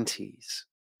 90s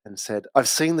and said, I've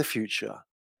seen the future,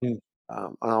 mm,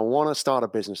 and I want to start a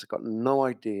business. I've got no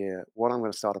idea what I'm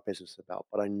going to start a business about,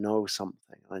 but I know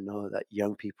something. I know that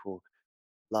young people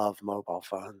love mobile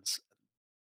phones.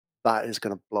 That is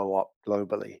going to blow up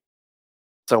globally.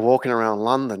 So walking around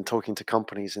London talking to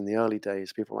companies in the early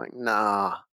days, people were like,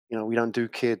 nah, we don't do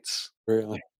kids.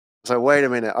 really? So wait a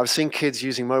minute, I've seen kids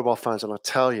using mobile phones, and I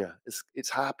tell you, it's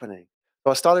happening. So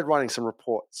I started writing some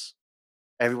reports.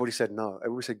 Everybody said no.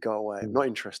 Everybody said go away. I'm Mm, not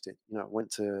interested.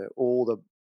 Went to all the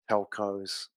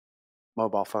telcos,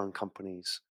 mobile phone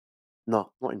companies.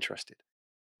 No, not interested.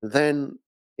 Then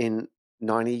in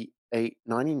 98,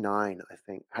 99, I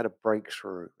think, I had a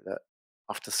breakthrough that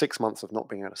after 6 months of not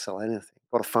being able to sell anything,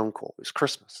 got a phone call. It was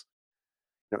Christmas.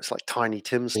 It's like Tiny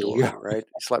Tim's there you story, go. right?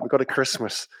 It's like we got a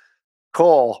Christmas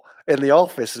call in the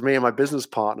office, it's me and my business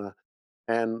partner,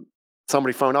 and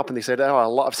somebody phoned up and they said,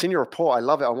 "Oh, I've seen your report. I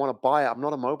love it. I want to buy it. I'm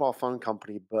not a mobile phone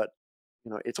company, but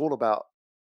it's all about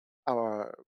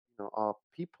our, our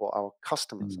people, our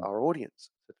customers, Mm. our audience."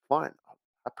 I said, "Fine, I'll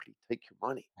happily take your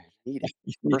money. Need it.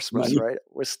 You need Christmas, money. right?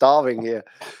 We're starving here."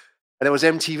 And it was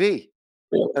MTV,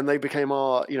 Really? and they became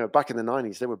our, back in the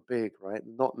 90s, they were big, right?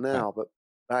 Not Right. now, but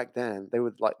back then, they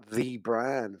were like the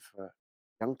brand for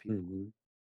young people. Mhm.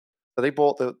 So they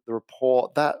bought the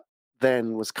report. That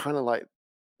then was kind of like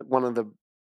one of the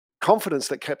confidence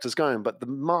that kept us going. But the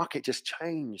market just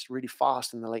changed really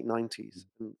fast in the late 90s.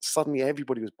 And suddenly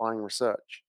everybody was buying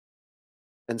research.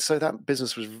 And so that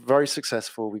business was very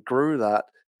successful. We grew that,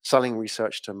 selling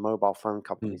research to mobile phone Mm,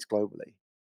 companies globally.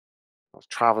 I was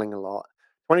traveling a lot.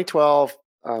 2012,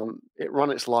 it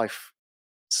run its life,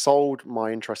 sold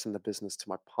my interest in the business to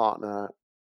my partner,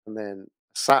 and then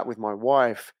sat with my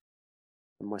wife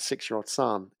and my 6-year-old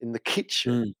son in the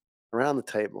kitchen mm, around the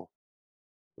table.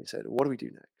 We said, "What do we do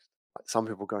next?" Like some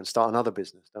people go and start another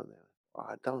business, don't they? "Well,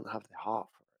 I don't have the heart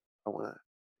for it. I want to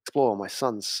explore. My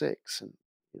son's 6, and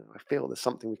I feel there's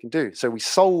something we can do." So we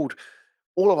sold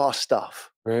all of our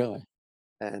stuff, really?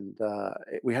 and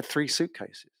we had 3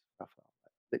 suitcases, Raphael,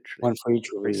 literally One for each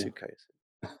of 3 suitcases,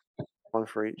 one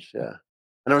for each. Yeah,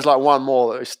 and there was like one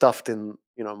more that was stuffed in,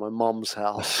 my mom's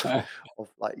house, you.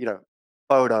 of like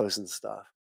photos and stuff.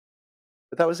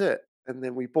 But that was it. And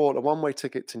then we bought a one-way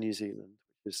ticket to New Zealand,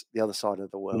 which is the other side of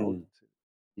the world, Mm. to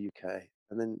the UK.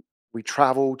 And then we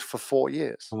traveled for 4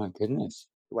 years. Oh my goodness.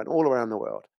 We went all around the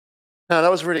world. Now,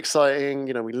 that was really exciting.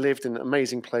 We lived in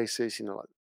amazing places, like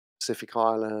Pacific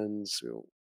Islands,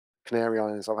 Canary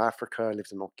Islands, South Africa,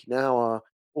 lived in Okinawa,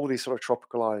 all these sort of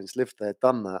tropical islands, lived there,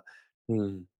 done that.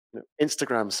 Mm,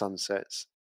 Instagram sunsets,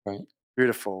 right.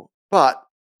 beautiful. But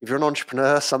if you're an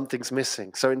entrepreneur, something's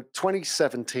missing. So in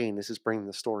 2017, this is bringing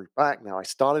the story back now. I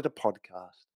started a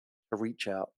podcast to reach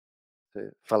out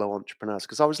to fellow entrepreneurs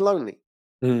because I was lonely,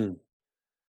 Mm,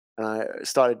 and I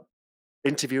started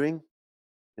interviewing,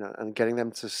 and getting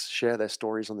them to share their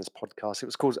stories on this podcast. It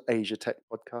was called Asia Tech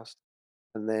Podcast.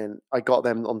 And then I got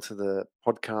them onto the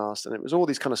podcast, and it was all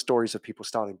these kind of stories of people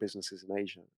starting businesses in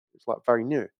Asia. It's like very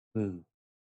new. mm,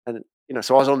 And,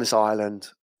 so I was on this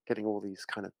island getting all these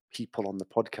kind of people on the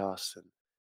podcast, and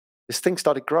this thing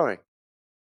started growing.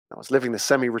 I was living the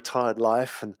semi-retired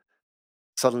life, and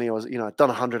suddenly I was, I'd done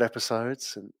 100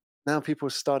 episodes, and now people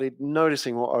started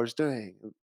noticing what I was doing.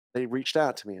 And they reached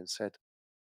out to me and said,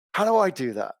 "How do I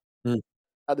do that?" mm.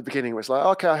 At the beginning, it was like,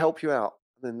 "Okay, I'll help you out."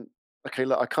 And then, "Okay,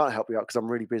 look, I can't help you out because I'm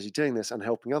really busy doing this and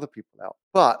helping other people out.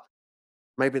 But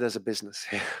maybe there's a business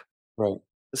here." Right.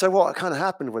 And so what kind of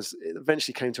happened was it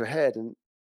eventually came to a head, and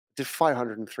did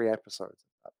 503 episodes of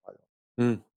that, by the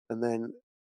way. Mm, And then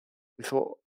we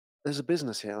thought, there's a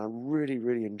business here, and I really,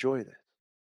 really enjoy this.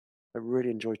 I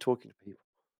really enjoy talking to people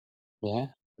yeah.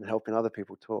 and helping other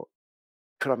people talk.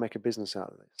 Could I make a business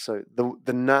out of this? So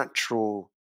the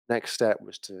natural next step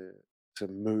was to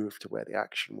move to where the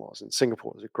action was, and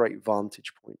Singapore was a great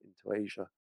vantage point into Asia.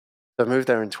 So I moved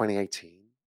there in 2018,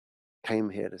 came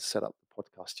here to set up the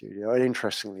podcast studio, and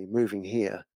interestingly, moving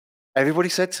here, everybody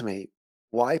said to me,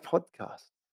 "Why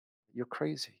podcast? You're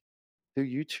crazy. Do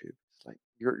YouTube. It's like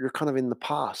you're kind of in the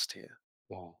past here."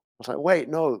 Yeah. I was like, "Wait,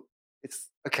 no, it's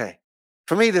okay."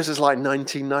 For me, this is like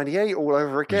 1998 all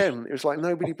over again. It was like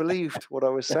nobody believed what I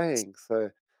was Yes. saying. So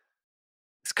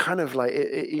it's kind of like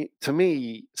to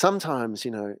me. Sometimes,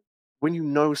 when you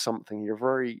know something, you're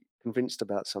very convinced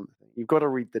about something. You've got to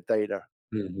read the data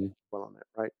Mhm. well on it,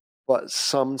 right? But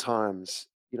sometimes,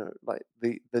 like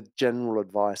the general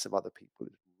advice of other people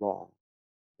is wrong.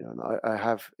 And I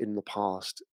have in the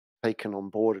past taken on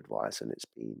board advice, and it's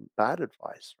been bad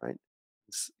advice, right?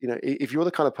 If you're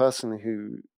the kind of person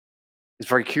who is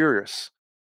very curious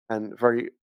and very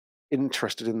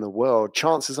interested in the world,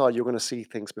 chances are you're going to see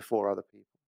things before other people.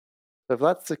 So if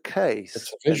that's the It's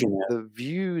case, a then visionary. the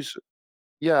views,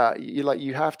 yeah,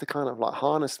 you have to kind of like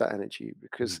harness that energy,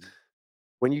 because Mhm.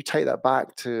 when you take that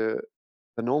back to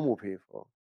the normal people,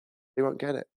 they won't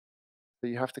get it. So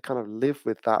you have to kind of live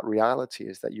with that reality,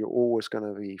 is that you're always going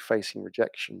to be facing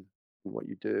rejection in what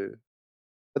you do.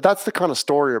 But that's the kind of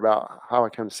story about how I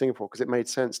came to Singapore, because it made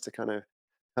sense to kind of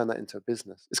turn that into a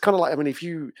business. It's kind of like, I mean, if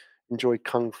you enjoy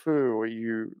kung fu, or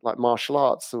you like martial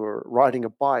arts, or riding a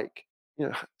bike,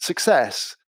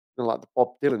 success, like the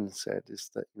Bob Dylan said, is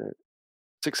that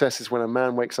success is when a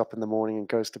man wakes up in the morning and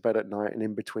goes to bed at night, and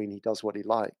in between he does what he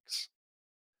likes.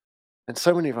 And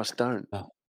so many of us don't. Oh,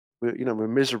 We're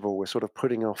miserable. We're sort of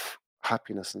putting off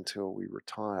happiness until we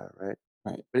retire, right?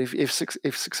 right. But if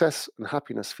success and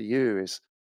happiness for you is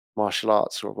martial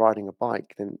arts or riding a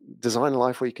bike, then design a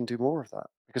life where you can do more of that.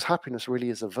 Because happiness really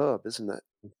is a verb, isn't it?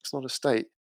 It's not a state.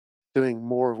 Doing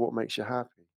more of what makes you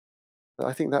happy. But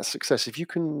I think that's success. If you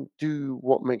can do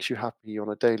what makes you happy on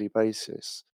a daily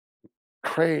basis,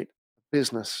 create a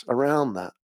business around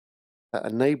that that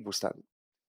enables that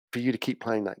for you to keep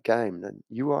playing that game, then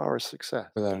you are a success.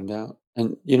 Without a doubt.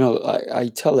 And I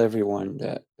tell everyone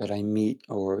that I meet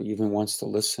or even wants to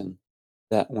listen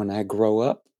that when I grow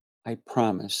up, I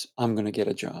promise I'm gonna get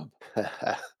a job.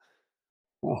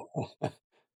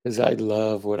 Because I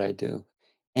love what I do.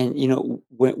 And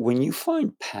when you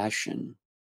find passion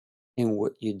in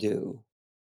what you do,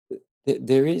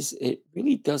 there is it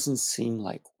really doesn't seem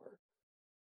like work.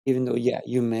 Even though, yeah,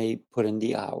 you may put in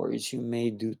the hours, you may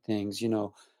do things,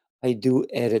 I do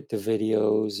edit the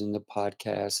videos and the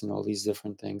podcasts and all these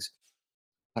different things,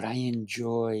 but I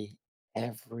enjoy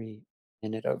every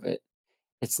minute of it.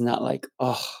 It's not like,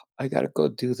 "Oh, I gotta go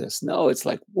do this." No, it's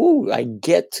like, "Woo, I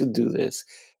get to do this."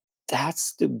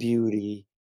 That's the beauty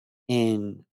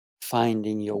in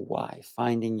finding your why,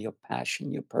 finding your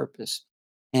passion, your purpose.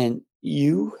 And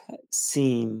you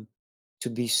seem to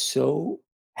be so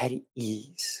at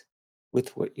ease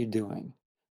with what you're doing.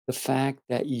 The fact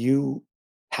that you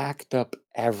packed up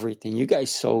everything, you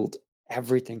guys sold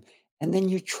everything, and then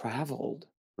you traveled.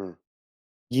 Mm.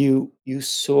 You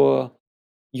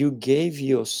gave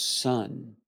your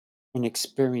son an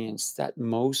experience that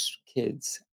most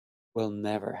kids will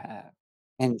never have.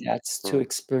 And that's to Mm.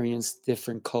 experience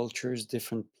different cultures,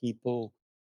 different people,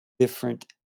 different,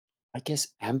 I guess,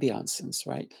 ambiances,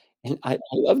 right? And I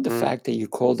love the Mm. fact that you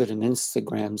called it an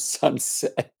Instagram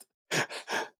sunset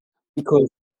because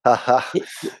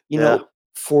Yeah.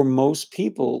 for most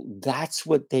people, that's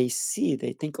what they see.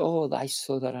 They think, "Oh, I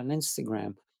saw that on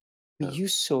Instagram." But Yeah. you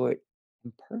saw it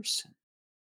in person.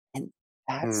 And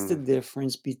that's the Mm.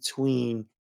 difference Mm. between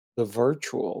the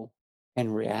virtual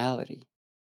and reality,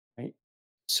 right?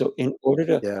 So in order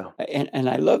to Yeah. and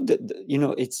I love that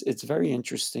it's very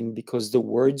interesting because the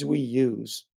words we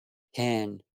use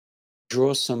can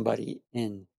draw somebody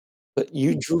in. But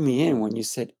you drew me in when you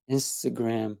said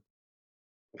Instagram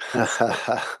sunset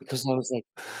because I was like,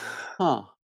 "Huh,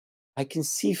 I can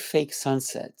see fake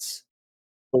sunsets."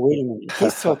 But wait a minute,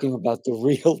 he's talking about the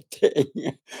real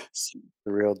thing.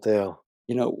 The real deal.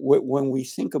 When we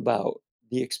think about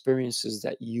the experiences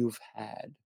that you've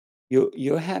had,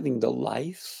 you're having the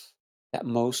life that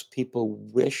most people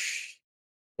wish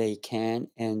they can,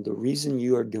 and the reason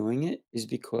you are doing it is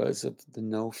because of the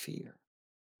no fear,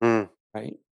 Mm.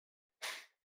 right?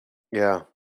 Yeah.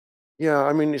 Yeah,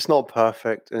 I mean, it's not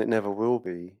perfect, and it never will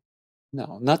be.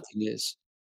 No, nothing is.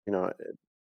 You know,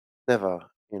 never.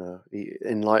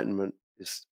 Enlightenment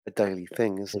is a daily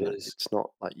thing, It isn't it? is. It's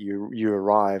not like you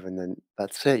arrive and then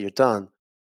that's it. You're done.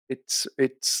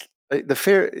 The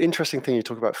fear. Interesting thing, you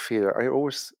talk about fear. I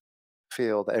always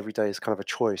feel that every day is kind of a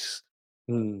choice.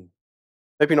 Mm,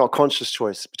 Maybe not a conscious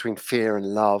choice between fear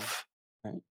and love.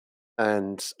 right.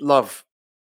 And love,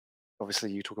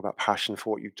 obviously, you talk about passion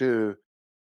for what you do,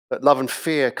 but love and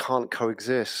fear can't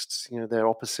coexist. They're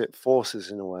opposite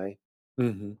forces in a way.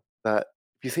 Mhm, That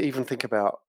if even think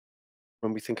about,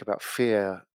 when we think about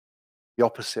fear, the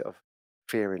opposite of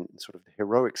fear in sort of the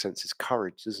heroic sense is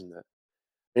courage, isn't it?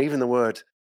 And even the word,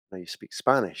 you speak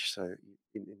Spanish, so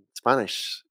in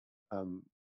Spanish, um,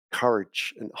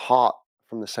 courage and heart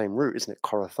from the same root, isn't it?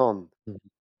 Corazon, mhm,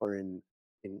 or in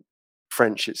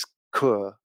French, it's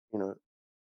cœur, you know,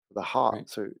 the heart. right.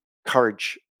 So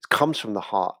courage comes from the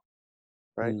heart,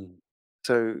 right? Mm,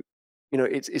 So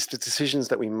it's the decisions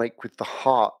that we make with the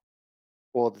heart,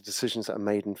 or the decisions that are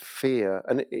made in fear.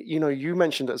 And you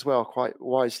mentioned as well, quite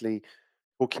wisely,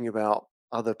 talking about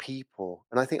other people,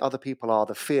 and I think other people are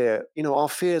the fear. Our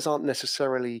fears aren't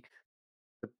necessarily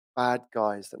the bad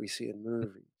guys that we see in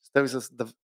movies. Those are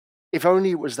the if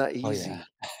only it was that Oh yeah. easy,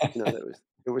 that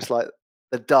it was like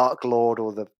the Dark Lord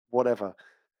or the whatever.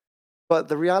 But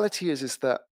the reality is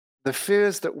that the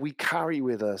fears that we carry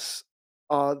with us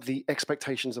are the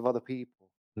expectations of other people.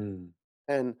 Mm,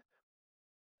 And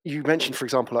you mentioned, for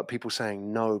example, like people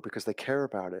saying no because they care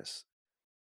about us.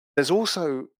 There's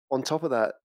also, on top of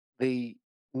that, the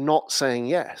not saying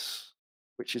yes,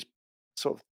 which is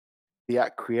sort of the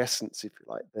acquiescence, if you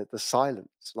like, the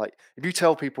silence. Like if you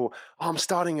tell people, oh, I'm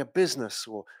starting a business,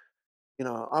 or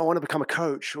I want to become a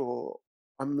coach, or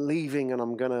I'm leaving and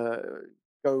I'm gonna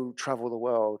go travel the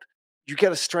world, you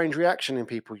get a strange reaction in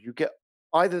people. You get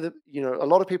either a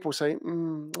lot of people say,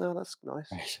 no, that's nice.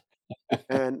 right.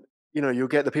 And you'll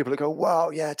get the people that go,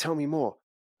 wow, yeah, tell me more.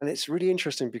 And it's really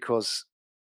interesting because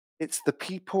it's the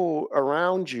people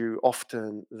around you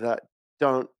often that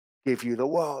don't give you the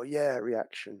 "whoa, yeah"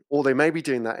 reaction, or they may be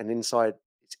doing that and inside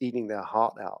it's eating their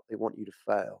heart out. They want you to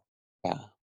fail. Yeah.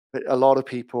 But a lot of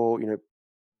people,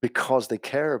 because they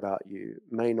care about you,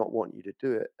 may not want you to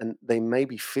do it, and they may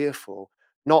be fearful,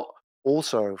 not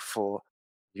also for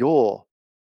your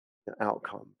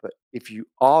outcome, but if you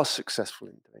are successful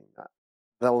in doing that,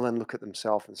 they'll then look at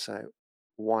themselves and say,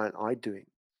 "Why aren't I doing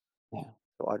Yeah.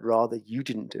 So I'd rather you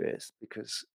didn't do it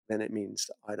because then it means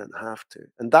I don't have to."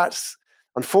 And that's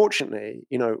unfortunately,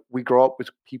 we grow up with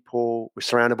people, we're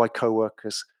surrounded by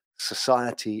coworkers,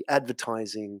 society,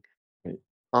 advertising, Right.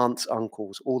 aunts,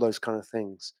 uncles, all those kind of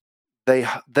things.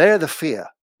 They're the fear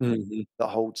Mhm. that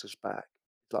holds us back.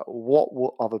 Like, what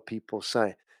will other people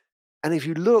say? And if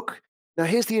you look now,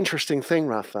 here's the interesting thing,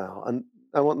 Raphael, and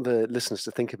I want the listeners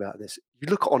to think about this. You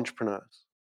look at entrepreneurs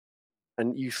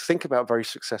and you think about very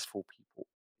successful people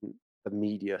in the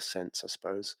media sense, I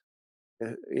suppose.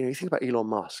 You think about Elon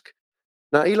Musk.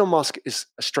 Now, Elon Musk is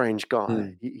a strange guy.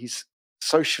 Mm, He's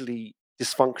socially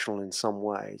dysfunctional in some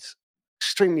ways,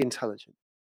 extremely intelligent,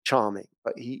 charming,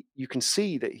 but you can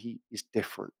see that he is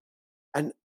different.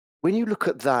 And when you look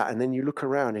at that, and then you look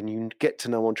around and you get to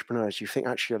know entrepreneurs, you think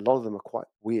actually a lot of them are quite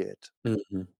weird.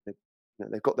 mhm. They,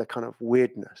 they've got their kind of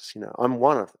weirdness. I'm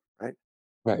one of them, right?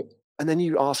 Right. And then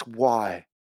you ask why.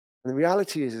 And the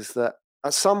reality is that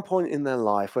at some point in their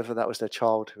life, whether that was their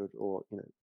childhood or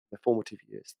their formative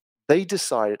years, they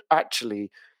decided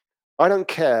actually I don't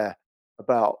care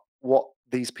about what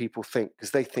these people think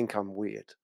because they think I'm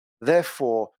weird.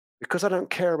 Therefore, because I don't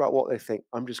care about what they think,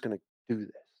 I'm just going to do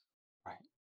this. Right.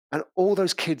 And all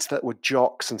those kids that were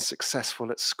jocks and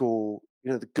successful at school,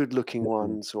 the good-looking Mhm.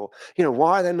 ones, or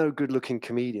why are there no good-looking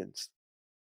comedians?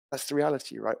 That's the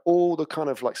reality, right? All the kind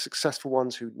of like successful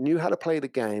ones who knew how to play the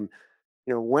game,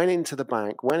 went into the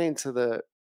bank, went into the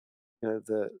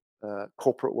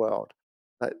corporate world,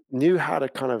 that knew how to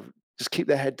kind of just keep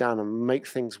their head down and make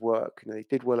things work. They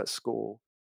did well at school.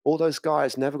 All those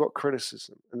guys never got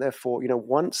criticism, and therefore,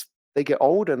 once they get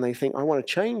older and they think, "I want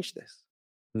to change this,"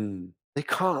 Mm. they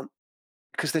can't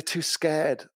because they're too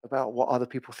scared about what other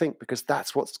people think because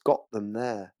that's what's got them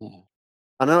there. Yeah.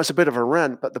 I know it's a bit of a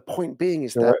rant, but the point being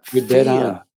is You're that right. You're dead fear,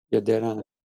 on. You're dead on.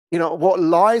 what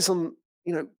lies on,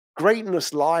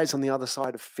 greatness lies on the other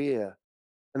side of fear.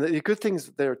 And the good thing is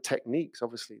that there are techniques,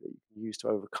 obviously, that you can use to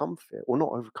overcome fear, or not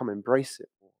overcome, embrace it.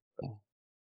 But,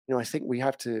 Yeah. I think we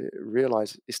have to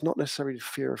realize it's not necessarily the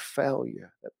fear of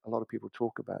failure that a lot of people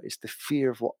talk about. It's the fear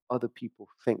of what other people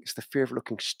think. It's the fear of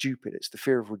looking stupid. It's the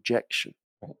fear of rejection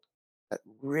Right. that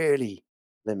really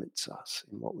limits us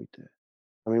in what we do.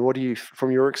 I mean, what do you,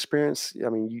 from your experience? I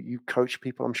mean, you coach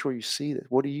people. I'm sure you see this.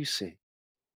 What do you see?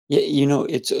 Yeah,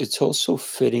 it's also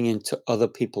fitting into other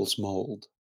people's mold,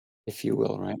 if you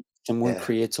will, right? Someone Yeah.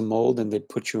 creates a mold and they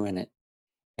put you in it.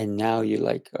 And now you're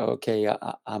like, okay,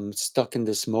 I'm stuck in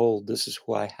this mold. This is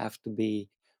who I have to be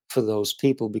for those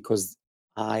people because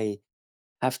I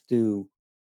have to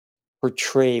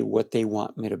portray what they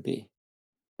want me to be.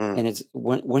 Mm, And it's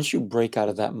once you break out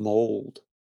of that mold,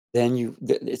 then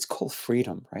it's called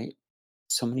freedom, right?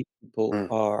 So many people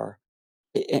mm, are,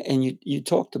 and you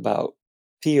talked about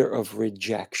fear of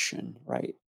rejection,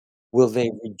 right? Will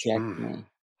they reject mm. me?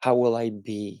 How will I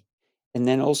be? And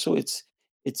then also it's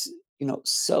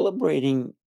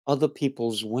celebrating other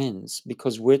people's wins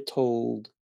because we're told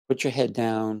put your head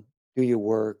down, do your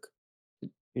work,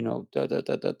 da da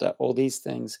da da da, all these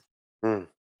things, Mm.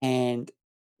 and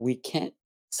we can't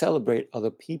celebrate other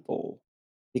people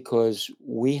because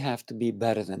we have to be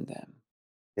better than them.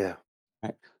 Yeah.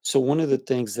 Right. So one of the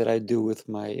things that I do with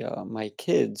my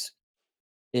kids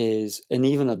is, and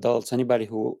even adults, anybody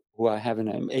who I have in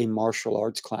a martial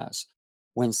arts class,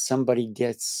 when somebody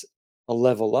gets a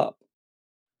level up,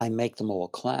 I make them all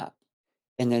clap.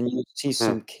 And then you see Mm,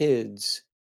 some kids,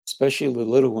 especially the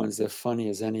little ones, they're funny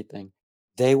as anything.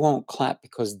 They won't clap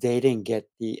because they didn't get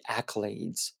the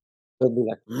accolades. They'll be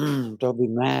like, they'll be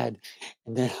mad.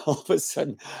 And then all of a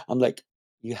sudden, I'm like,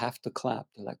 you have to clap.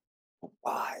 They're like,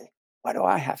 why? Why do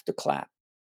I have to clap?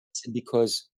 I said,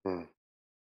 because mm,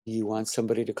 you want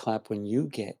somebody to clap when you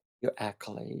get your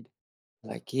accolade.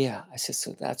 Like, yeah. I said,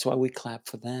 so that's why we clap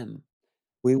for them.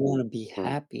 We wanna be mm,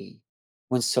 happy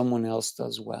when someone else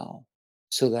does well,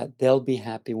 so that they'll be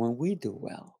happy when we do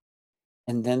well,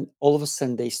 and then all of a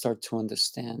sudden they start to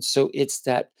understand. So it's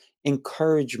that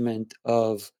encouragement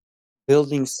of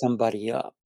building somebody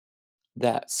up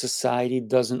that society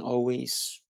doesn't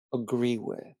always agree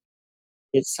with.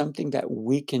 It's something that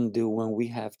we can do when we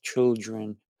have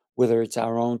children, whether it's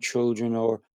our own children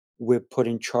or we're put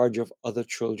in charge of other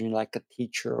children, like a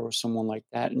teacher or someone like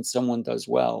that, and someone does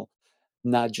well,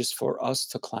 not just for us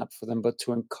to clap for them, but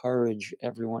to encourage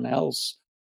everyone else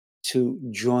to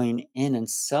join in and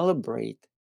celebrate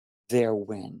their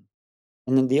win.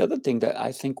 And then the other thing that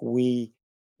I think we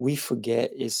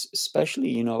forget is,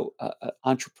 especially,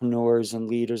 entrepreneurs and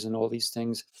leaders and all these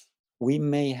things, we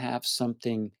may have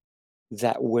something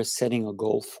that we're setting a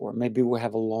goal for. Maybe we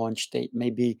have a launch date.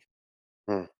 Maybe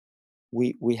mm,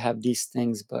 we have these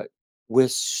things, but we're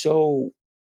so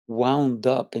wound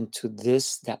up into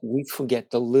this that we forget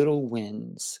the little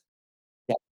wins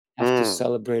that we have to mm,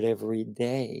 celebrate every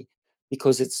day,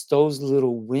 because it's those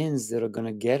little wins that are going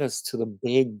to get us to the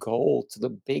big goal, to the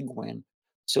big win.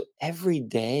 So every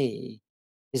day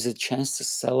is a chance to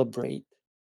celebrate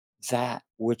that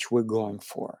which we're going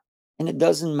for. And it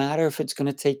doesn't matter if it's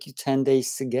gonna take you 10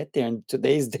 days to get there, and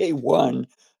today's day 1.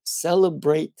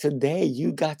 Celebrate today,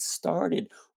 you got started,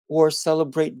 or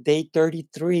celebrate day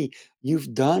 33. You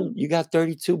got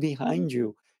 32 behind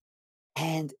you,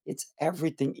 and it's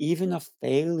everything. Even a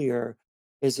failure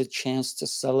is a chance to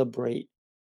celebrate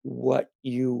what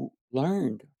you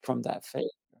learned from that failure.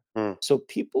 mm. So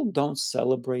people don't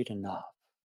celebrate enough.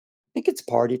 I think it's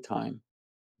party time.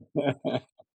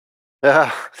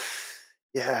 Yeah.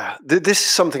 Yeah. This is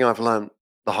something I've learned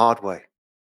the hard way.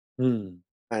 Mm,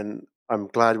 And I'm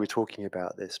glad we're talking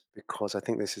about this because I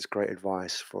think this is great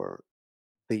advice for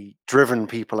the driven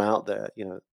people out there.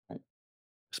 right. I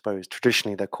suppose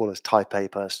traditionally they call us type A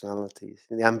personalities,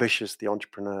 the ambitious, the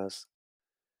entrepreneurs,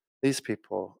 these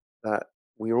people that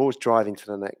we're always driving to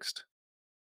the next.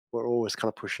 We're always kind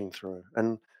of pushing through.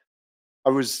 And I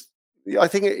was, I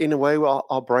think in a way,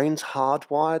 our brain's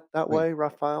hardwired that Right. way,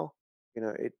 Raphael.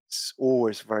 It's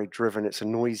always very driven. It's a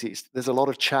noisy, there's a lot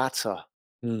of chatter.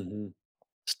 Mhm.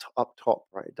 It's up top,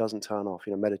 right? It doesn't turn off.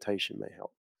 Meditation may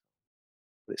help,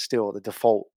 but it's still the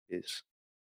default is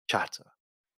chatter.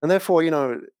 And therefore,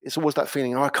 it's always that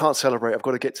feeling, oh, I can't celebrate. I've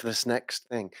got to get to this next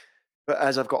thing. But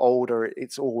as I've got older,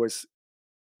 it's always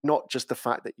not just the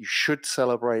fact that you should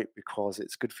celebrate because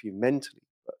it's good for you mentally.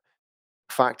 But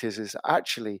the fact is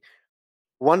actually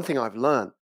one thing I've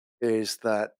learned is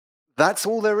that that's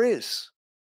all there is.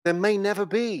 There may never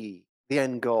be the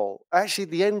end goal. Actually,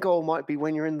 the end goal might be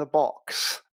when you're in the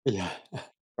box, Yeah.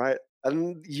 right?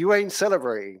 And you ain't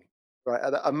celebrating, right?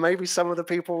 And maybe some of the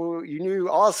people you knew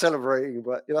are celebrating,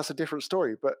 but that's a different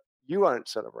story. But you aren't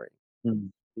celebrating.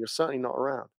 Mm. You're certainly not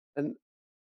around. And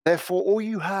therefore, all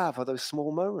you have are those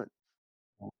small moments,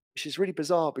 which is really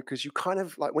bizarre because you kind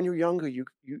of like when you're younger, you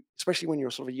especially when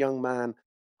you're sort of a young man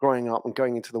growing up and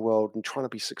going into the world and trying to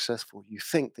be successful, you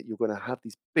think that you're going to have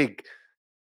these big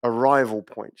arrival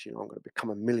points. I'm going to become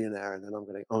a millionaire and then I'm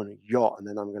going to own a yacht and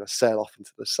then I'm going to sail off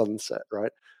into the sunset,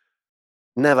 right?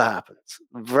 Never happens.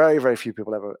 Very, very few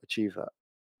people ever achieve that.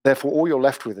 Therefore, all you're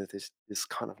left with is this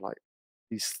kind of like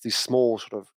these small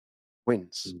sort of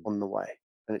wins Mm. on the way,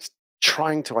 and it's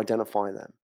trying to identify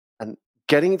them and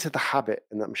getting into the habit.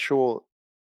 And I'm sure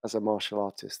as a martial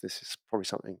artist, this is probably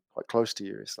something quite close to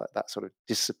you. It's like that sort of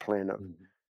discipline of Mhm.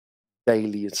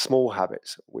 daily and small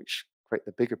habits which create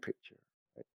the bigger picture.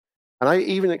 Right? And I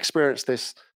even experienced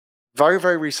this very,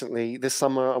 very recently. This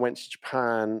summer, I went to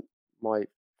Japan. My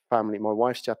family, my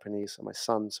wife's Japanese, and my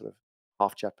son's sort of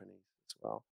half Japanese as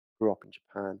well. Grew up in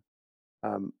Japan.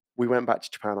 We went back to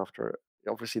Japan after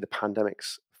obviously the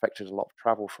pandemics affected a lot of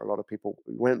travel for a lot of people.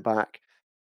 We went back.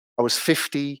 I was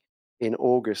 50 in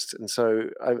August, and so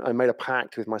I made a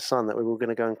pact with my son that we were going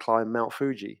to go and climb Mount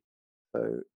Fuji.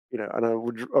 So and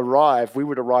we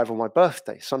would arrive on my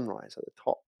birthday, sunrise at the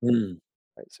top. Mm.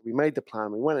 Right? So we made the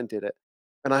plan, we went and did it.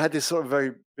 And I had this sort of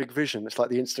very big vision. It's like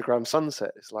the Instagram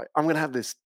sunset. It's like, I'm going to have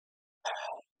this,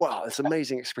 wow, this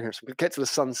amazing experience. I'm going to get to the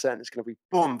sunset and it's going to be,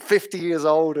 boom, 50 years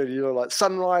old and, like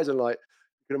sunrise and like,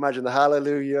 can imagine the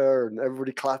hallelujah and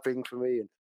everybody clapping for me.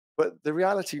 But the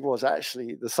reality was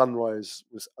actually the sunrise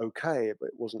was okay, but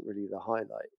it wasn't really the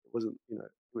highlight. It wasn't, it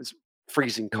was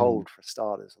freezing Mm, cold for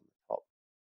starters on the top.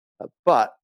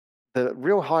 But the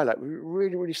real highlight were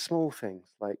really, really small things.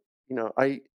 Like,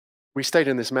 I we stayed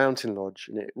in this mountain lodge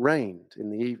and it rained in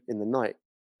the night.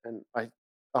 And I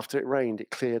after it rained,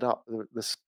 it cleared up. The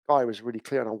sky was really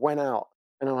clear. And I went out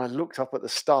and then I looked up at the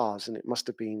stars, and it must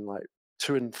have been like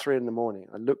 2 and 3 in the morning.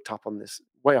 I looked up on this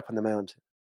way up on the mountain.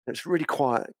 And it's really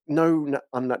quiet, no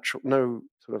unnatural, no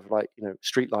sort of like,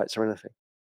 street lights or anything.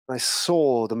 And I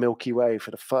saw the Milky Way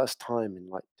for the first time in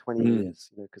like 20 mm,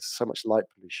 years, because so much light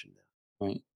pollution now.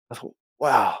 right. I thought,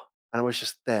 wow. And I was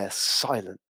just there,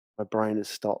 silent. My brain had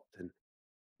stopped. And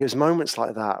it was moments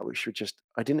like that which were just,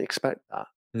 I didn't expect that.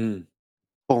 Mm,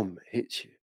 Boom, it hits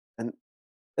you. And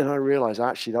then I realized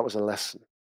actually that was a lesson.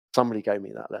 Somebody gave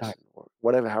me that right. lesson, or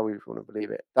whatever, how we want to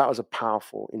believe it. That was a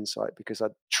powerful insight because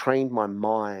I'd trained my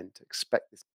mind to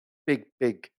expect this big,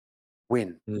 big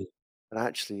win. Mm, But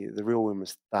actually, the real win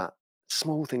was that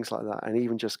small things like that. And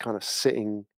even just kind of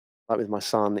sitting like with my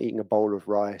son, eating a bowl of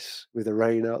rice with the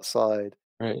rain outside.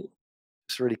 right.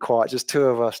 It's really quiet, just two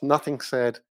of us, nothing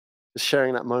said, just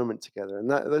sharing that moment together. And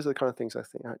those are the kind of things I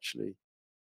think actually,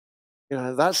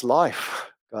 that's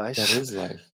life, That guys. is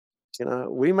life.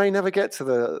 We may never get to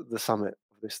the summit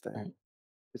of this thing. Right.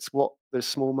 It's what those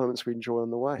small moments we enjoy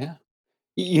on the way. Yeah.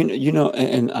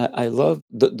 And I love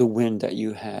the win that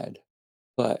you had,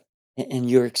 but and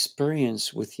your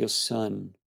experience with your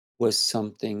son was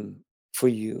something for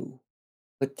you.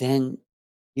 But then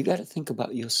you got to think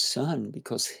about your son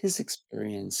because his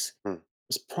experience Mm,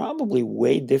 was probably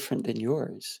way different than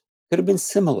yours. Could have been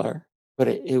similar, but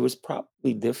it was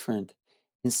probably different.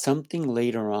 And something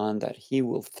later on that he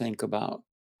will think about.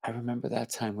 I remember that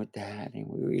time with dad, and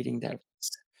we were eating that,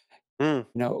 mm,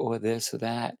 or this or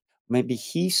that. Maybe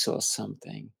he saw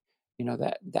something,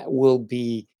 that will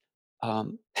be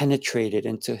penetrated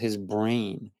into his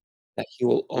brain that he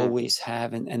will mm, always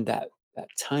have, and that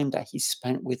time that he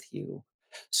spent with you.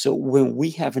 So when we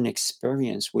have an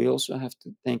experience, we also have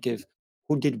to think of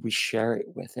who did we share it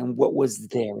with and what was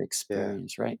their yeah.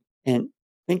 experience, right? And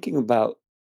thinking about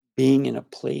being in a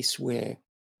place where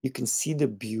you can see the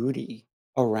beauty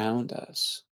around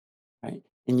us, right?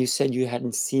 And you said you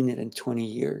hadn't seen it in 20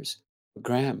 years. But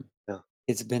Graham, Yeah.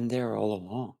 it's been there all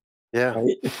along, Yeah.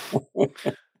 right?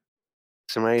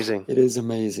 It's amazing. It is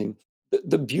amazing.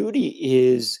 The beauty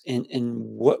is in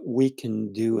what we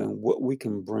can do and what we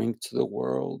can bring to the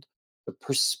world, the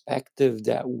perspective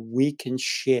that we can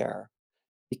share.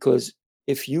 Because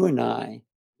if you and I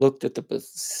looked at the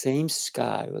same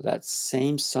sky or that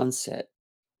same sunset,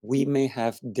 we may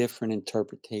have different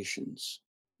interpretations.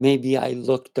 Maybe I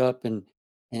looked up and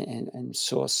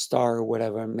saw a star or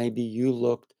whatever. Maybe you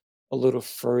looked a little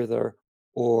further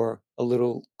or a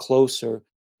little closer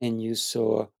and you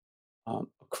saw a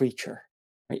creature,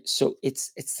 right? So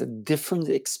it's the different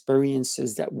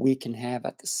experiences that we can have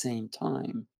at the same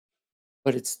time,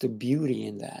 but it's the beauty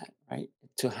in that, right?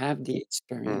 To have the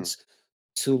Mm, experience,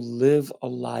 to live a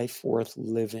life worth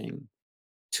living,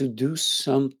 to do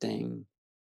something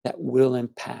that will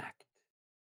impact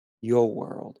your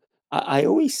world. I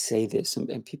always say this,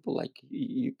 and people like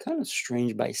you kind of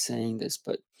strange by saying this,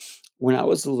 but when I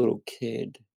was a little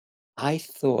kid, I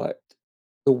thought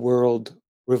the world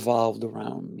revolved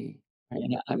around me. Right?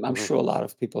 And I'm mhm, sure a lot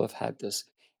of people have had this.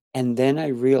 And then I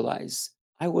realized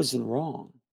I wasn't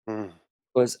wrong mm,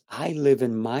 because I live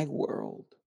in my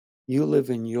world. You live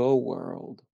in your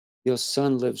world. Your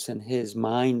son lives in his,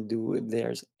 mine do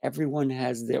theirs. Everyone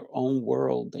has their own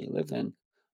world they live in,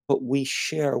 but we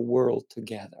share a world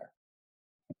together.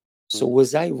 So mm,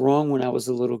 was I wrong when I was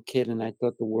a little kid and I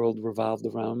thought the world revolved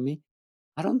around me?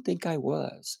 I don't think I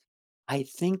was. I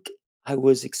think I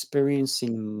was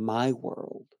experiencing my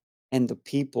world, and the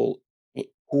people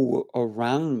who were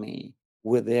around me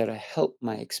were there to help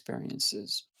my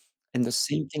experiences. And the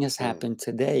same thing has mm. happened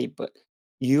today, but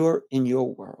you're in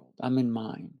your world, I'm in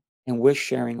mine, and we're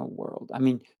sharing a world. I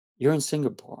mean, you're in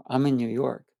Singapore, I'm in New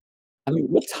York. I mean,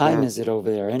 what time Mm. is it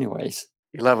over there, anyways,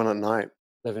 11 at night.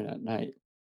 living at night?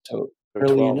 So There are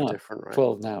early 12 enough, different, right?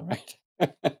 12 now, right?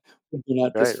 We've been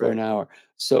at this Right, for an right. hour.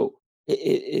 So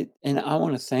and I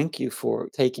wanna thank you for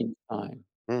taking time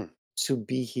Mm, to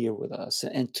be here with us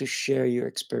and to share your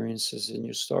experiences and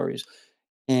your stories.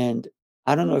 And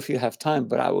I don't know if you have time,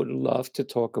 but I would love to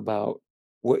talk about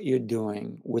what you're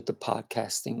doing with the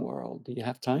podcasting world. Do you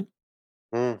have time?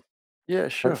 mm. Yeah,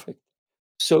 sure. Perfect.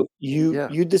 So you Yeah.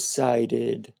 you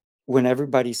decided when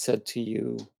everybody said to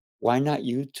you, "Why not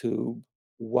YouTube?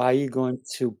 Why are you going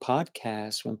to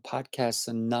podcasts when podcasts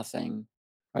are nothing?"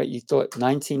 right? You thought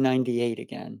 1998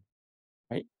 again,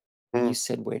 right? And you Mm,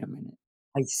 said, "Wait a minute.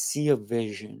 I see a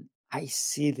vision. I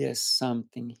see there's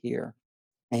something here."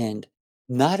 And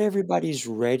not everybody's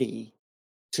ready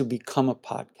to become a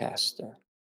podcaster.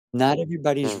 Not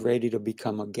everybody's mm, ready to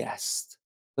become a guest,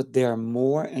 but there are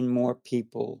more and more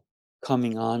people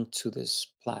coming onto this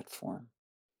platform.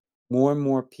 More and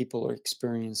more people are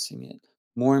experiencing it.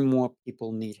 More and more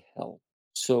people need help.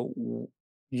 So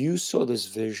you saw this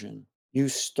vision. You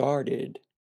started.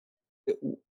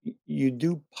 You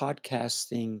do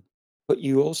podcasting, but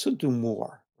you also do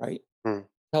more, right? mm.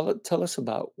 Tell us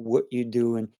about what you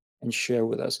do and share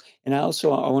with us. And I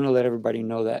wanna let everybody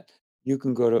know that you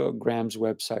can go to Graham's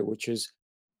website, which is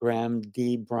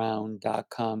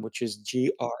grahamdbrown.com, which is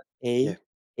Yeah.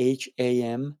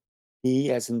 Graham,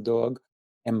 D as in dog,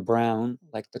 and Brown,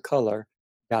 like the color,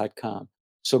 .com.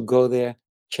 So go there,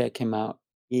 check him out.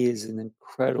 He is an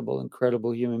incredible,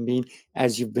 incredible human being,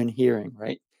 as you've been hearing,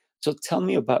 right? So tell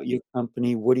me about your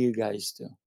company. What do you guys do?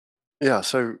 Yeah.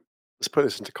 So let's put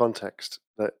this into context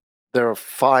that there are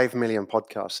 5 million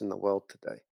podcasts in the world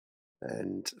today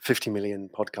and 50 million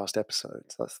podcast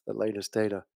episodes. That's the latest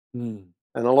data. Mm,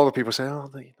 And a lot of people say,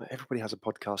 oh, everybody has a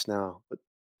podcast now. But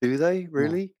do they no.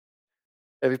 really?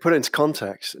 If you put it into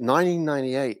context,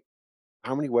 1998,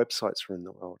 how many websites were in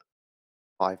the world?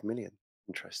 5 million,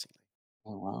 interestingly.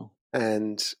 Oh, wow.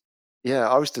 And yeah,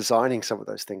 I was designing some of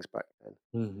those things back then.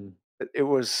 Mhm. It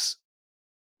was,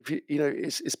 if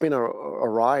it's been a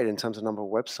ride in terms of number of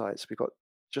websites. We've got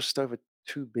just over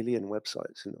 2 billion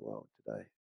websites in the world today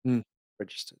Mm,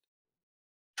 registered,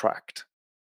 tracked.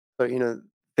 So,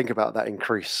 think about that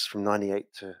increase from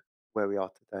 98 to where we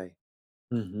are today.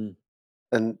 mhm,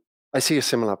 And I see a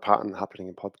similar pattern happening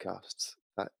in podcasts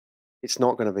that it's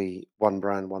not going to be one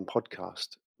brand, one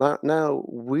podcast. Now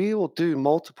we'll do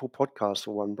multiple podcasts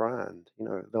for one brand.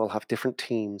 They'll have different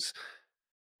teams,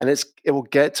 and it will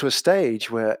get to a stage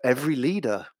where every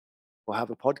leader will have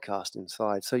a podcast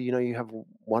inside. So you have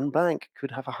one bank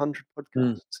could have 100 mm,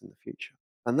 podcasts in the future,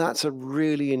 and that's a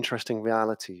really interesting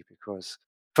reality because,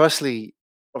 firstly,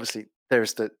 obviously,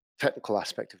 there's the technical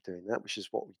aspect of doing that, which is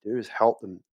what we do is help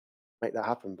them make that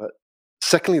happen. But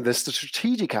secondly, there's the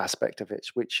strategic aspect of it,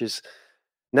 which is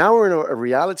now we're in a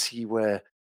reality where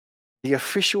the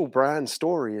official brand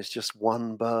story is just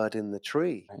one bird in the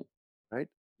tree, right, right?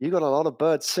 You got a lot of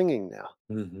birds singing now.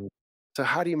 mhm, So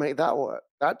how do you make that work?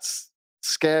 That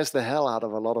scares the hell out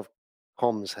of a lot of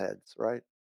comms heads, right?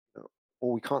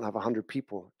 Or we can't have 100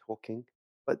 people talking.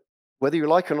 But whether you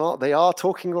like it or not, they are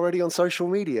talking already on social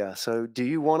media. So do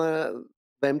you want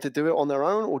them to do it on their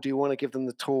own, or do you want to give them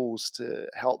the tools to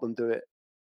help them do it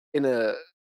in an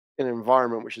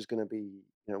environment which is going to be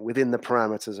within the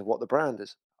parameters of what the brand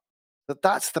is? But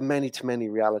that's the many to many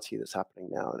reality that's happening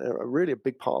now, and really a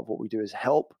big part of what we do is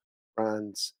help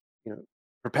brands,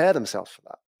 prepare themselves for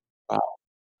that wow,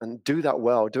 and do that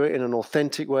well. Do it in an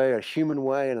authentic way, a human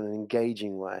way, and an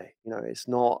engaging way. It's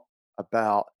not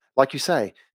about, like you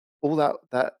say, all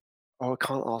that. Oh, I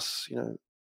can't ask,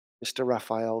 Mr.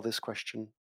 Raphael this question.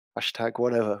 Hashtag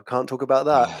whatever. Can't talk about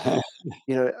that.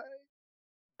 You know,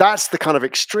 that's the kind of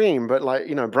extreme. But like,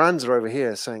 brands are over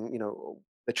here saying,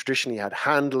 they traditionally had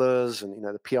handlers and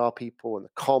the PR people and the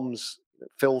comms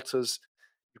filters.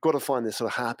 You've got to find this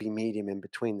sort of happy medium in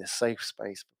between, this safe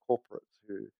space for corporates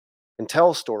who can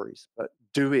tell stories, but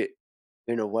do it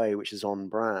in a way which is on mm,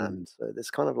 brand. So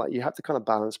there's kind of like you have to kind of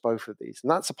balance both of these,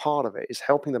 and that's a part of it is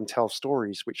helping them tell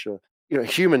stories which are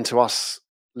human to us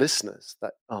listeners.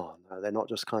 That oh no, they're not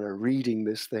just kind of reading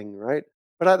this thing, right?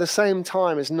 But at the same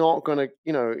time, it's not going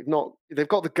to not they've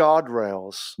got the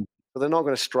guardrails, mm, so they're not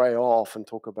going to stray off and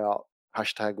talk about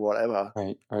hashtag whatever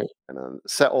right, right. and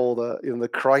set all the the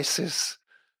crisis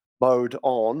mode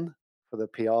on for the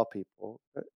PR people.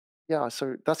 But yeah,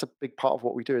 so that's a big part of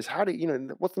what we do is how do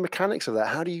what's the mechanics of that?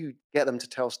 How do you get them to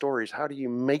tell stories? How do you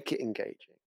make it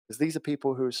engaging? Because these are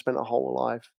people who have spent a whole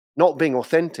life not being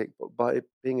authentic, but by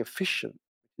being efficient,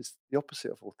 which is the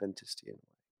opposite of authenticity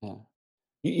in Yeah.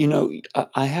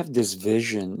 I have this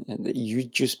vision and that you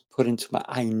just put into my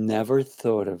I never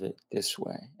thought of it this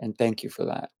way, and thank you for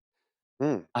that. a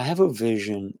way. I have a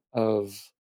vision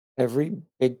of every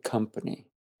big company.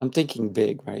 I'm thinking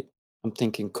big, right? I'm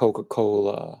thinking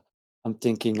Coca-Cola. I'm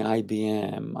thinking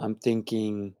IBM. I'm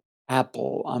thinking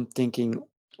Apple. I'm thinking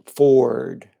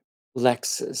Ford,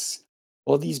 Lexus,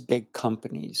 all these big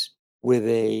companies with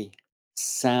a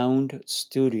sound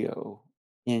studio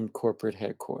in corporate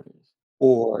headquarters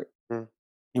or Mm,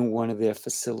 in one of their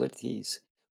facilities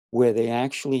where they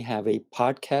actually have a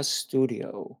podcast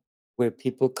studio where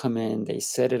people come in, they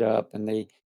set it up, and they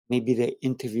maybe they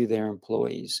interview their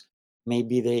employees.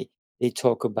 Maybe they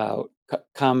talk about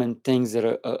common things that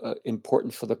are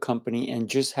important for the company and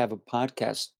just have a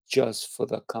podcast just for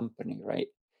the company, right?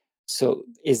 So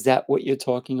is that what you're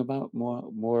talking about?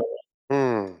 More,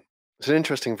 Hmm. It's an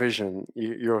interesting vision.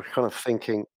 You're kind of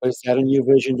thinking, or is that a new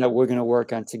vision that we're gonna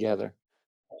work on together?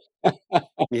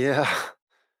 yeah,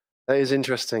 that is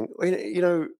interesting.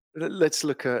 Let's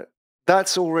look at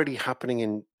that's already happening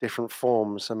in different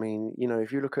forms. I mean,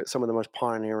 if you look at some of the most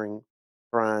pioneering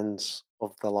brands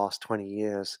of the last 20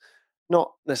 years,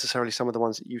 not necessarily some of the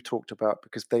ones that you talked about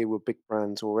because they were big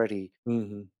brands already,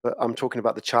 Mhm. but I'm talking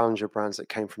about the challenger brands that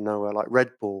came from nowhere, like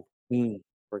Red Bull, Mm,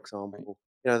 for right, example.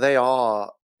 They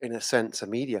are, in a sense, a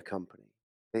media company.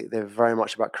 They're very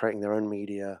much about creating their own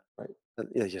media. right.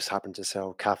 They just happen to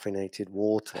sell caffeinated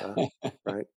water,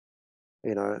 right?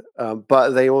 But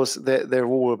they're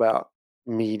all about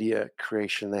media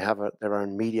creation. They have their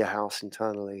own media house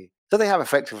internally, so they have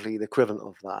effectively the equivalent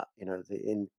of that.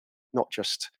 In not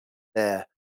just their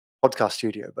podcast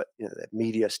studio, but their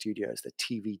media studios, their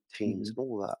TV teams, Mhm, and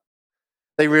all that.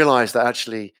 They realize that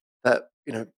actually that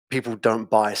people don't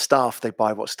buy stuff; they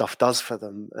buy what stuff does for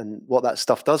them, and what that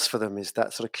stuff does for them is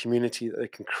that sort of community that they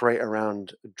can create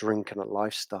around a drink and a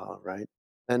lifestyle, right?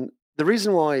 And the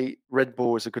reason why Red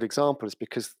Bull is a good example is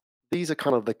because these are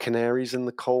kind of the canaries in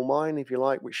the coal mine, if you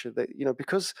like, which are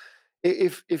because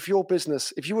if your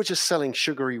business, if you were just selling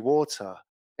sugary water,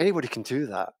 anybody can do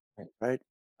that, right,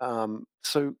 right?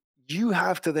 So you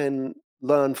have to then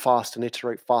learn fast and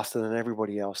iterate faster than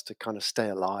everybody else to kind of stay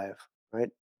alive, right?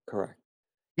 correct.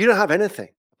 You don't have anything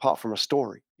apart from a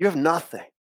story. You have nothing.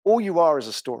 All you are is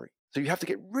a story. So you have to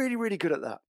get really, really good at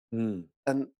that. Mm,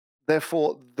 And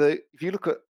therefore, if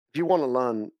you want to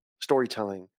learn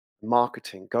storytelling,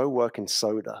 marketing, go work in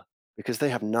Soda because they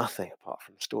have nothing apart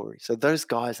from story. So those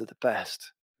guys are the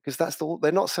best because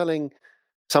they're not selling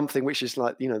something which is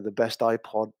like the best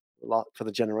iPod for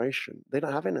the generation. They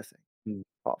don't have anything mm,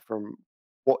 apart from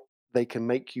what they can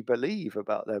make you believe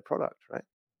about their product, right?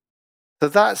 So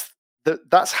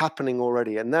that's happening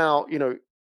already. And now,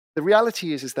 the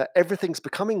reality is that everything's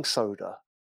becoming soda,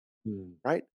 mm,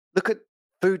 right? Look at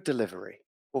food delivery.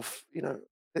 Or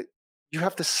it- you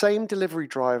have the same delivery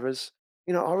drivers.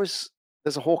 There's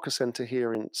a hawker center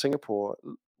here in Singapore.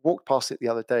 Walked past it the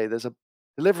other day. There's a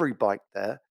delivery bike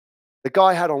there. The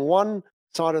guy had on one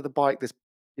side of the bike this,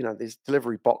 these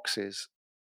delivery boxes,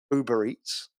 Uber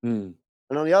Eats. mm.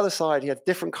 And on the other side, he had a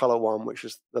different color one, which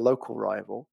was the local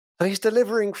rival. So he's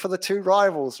delivering for the two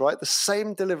rivals, right? The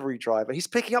same delivery driver. He's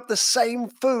picking up the same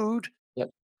food Yep,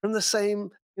 from the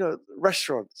same,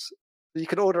 restaurants. So you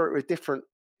can order it with different,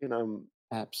 you know,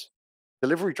 apps.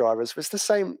 delivery drivers, but it's the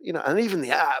same, and even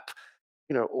the app,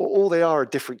 all they are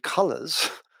different colors,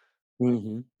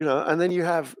 Mhm, and then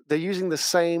they're using the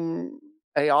same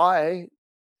AI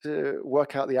to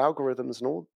work out the algorithms and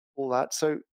all that.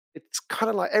 So it's kind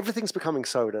of like everything's becoming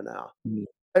soda now. mm,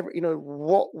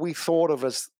 What we thought of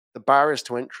as the barriers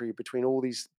to entry between all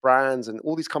these brands and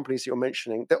all these companies that you're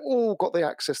mentioning, they all got the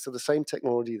access to the same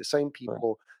technology, the same correct.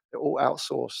 people, they're all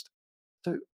outsourced.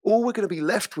 So all we're going to be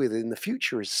left with in the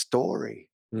future is story,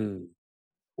 Mm,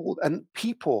 and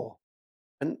people,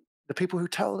 and the people who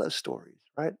tell those stories,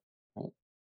 right? right.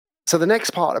 So the next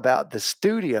part about the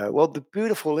studio, well, the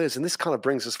beautiful is, and this kind of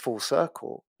brings us full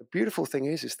circle. The beautiful thing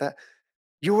is that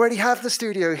you already have the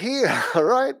studio here, all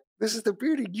right? This is the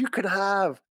beauty. You can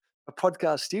have a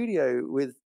podcast studio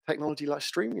with technology like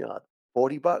StreamYard.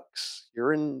 $40,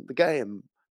 you're in the game.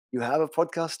 You have a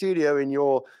podcast studio in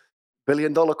your $1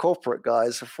 billion corporate,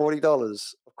 guys, for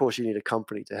 $40. Of course, you need a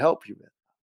company to help you with,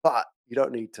 but you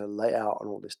don't need to lay out on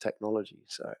all this technology.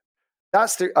 So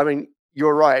I mean,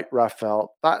 you're right,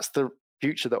 Raphael. That's the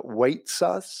future that waits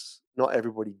us. Not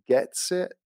everybody gets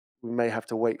it. We may have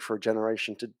to wait for a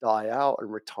generation to die out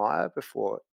and retire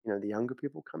before, the younger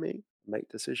people come in and make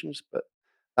decisions. But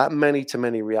that many to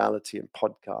many reality in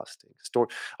podcasting.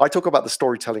 I talk about the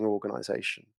storytelling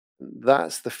organization.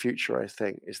 That's the future, I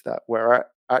think, is that where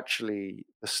actually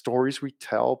the stories we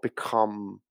tell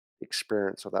become the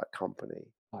experience of that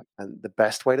company. Right, And the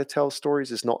best way to tell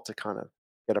stories is not to kind of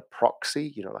get a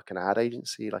proxy, like an ad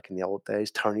agency, like in the old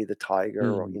days, Tony the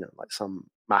Tiger, or mm, like some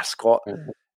mascot, right,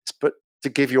 right. but to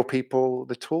give your people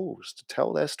the tools to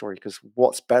tell their story. Because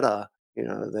what's better,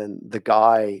 than the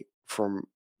guy from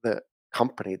the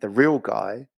company, the real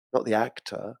guy, not the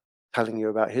actor, telling you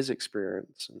about his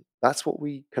experience, and that's what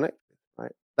we connect with,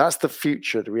 right? That's the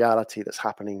future, the reality that's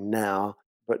happening now.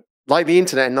 But like the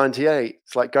internet in '98,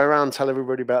 it's like go around and tell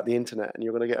everybody about the internet, and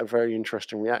you're going to get a very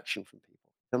interesting reaction from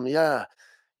people. Yeah,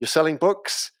 you're selling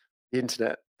books, the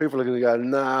internet. People are going to go,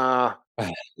 nah,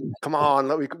 come on,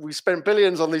 look, we spent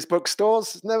billions on these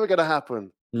bookstores. It's never going to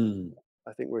happen. Mm,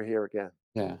 I think we're here again.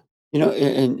 yeah.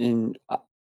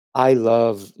 I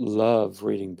love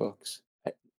reading books.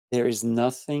 There is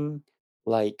nothing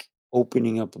like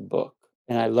opening up a book,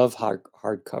 and I love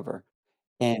hardcover.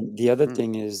 And the other Mm.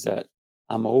 thing is that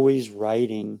I'm always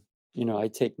writing, I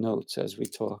take notes as we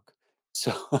talk.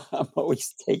 So I'm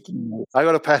always taking notes, I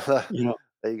got a peddler. you know.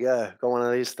 There you go. Got one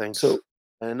of these things. So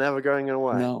And they're never going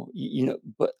away. no,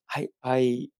 but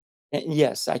I and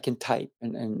yes, I can type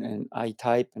and I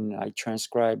type and I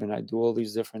transcribe and I do all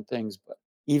these different things, but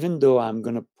even though I'm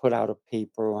gonna put out a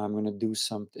paper or I'm gonna do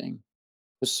something,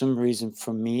 for some reason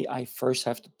for me, I first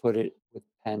have to put it with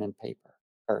pen and paper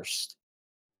first,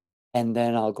 and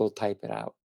then I'll go type it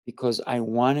out because I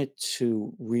want it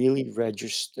to really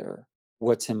register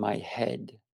what's in my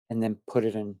head and then put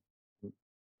it in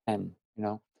pen, you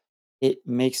know? It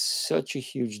makes such a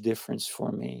huge difference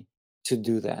for me to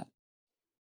do that.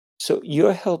 So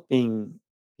you're helping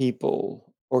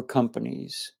people or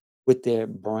companies with their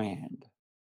brand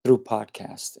through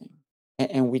podcasting.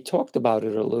 And we talked about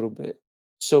it a little bit.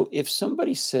 So if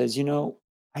somebody says,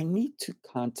 I need to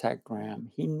contact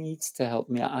Graham, he needs to help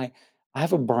me. I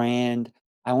have a brand.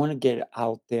 I want to get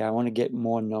out there. I want to get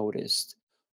more noticed.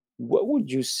 What would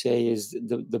you say is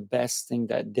the best thing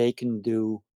that they can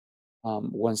do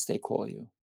once they call you?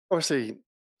 Obviously,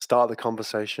 start the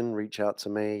conversation, reach out to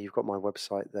me. You've got my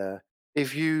website there.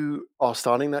 If you are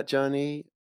starting that journey,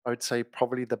 I would say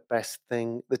probably the best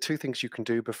thing, the two things you can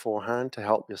do beforehand to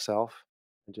help yourself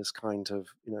and just kind of,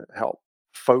 help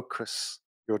focus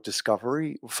your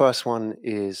discovery. First one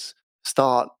is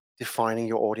start defining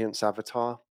your audience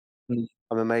avatar. Mm,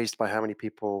 I'm amazed by how many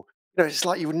people, it's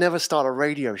like you would never start a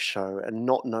radio show and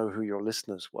not know who your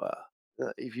listeners were.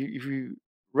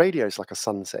 Radio is like a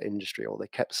sunset industry, or they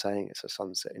kept saying it's a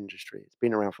sunset industry. It's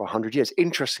been around for 100 years.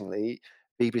 Interestingly,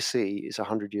 BBC is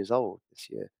 100 years old this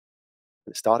year.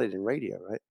 It started in radio,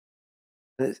 right?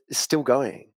 And it's still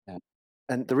going. yeah.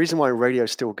 And the reason why radio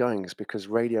is still going is because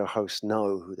radio hosts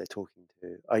know who they're talking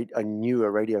to. I knew a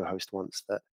radio host once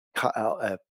that cut out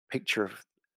a picture of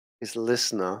his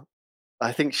listener.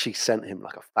 I think she sent him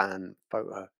like a fan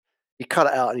photo. He cut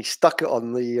it out and he stuck it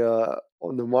on the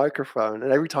microphone,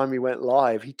 and every time he went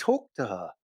live, he talked to her,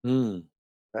 Mm,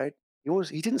 right?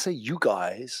 He didn't say "you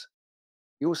guys,"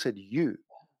 he always said "you."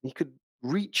 He could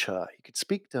reach her, he could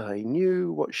speak to her, he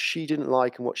knew what she didn't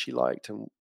like and what she liked and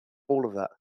all of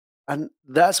that. And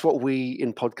that's what we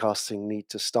in podcasting need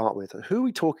to start with. Who are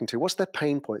we talking to? What's their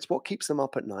pain points? What keeps them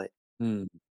up at night? mm,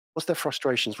 What's their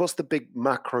frustrations? What's the big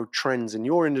macro trends in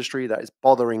your industry that is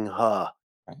bothering her?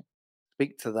 right.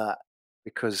 Speak to that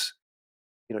because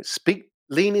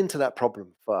lean into that problem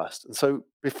first. And so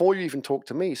before you even talk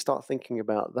to me, start thinking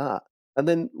about that. And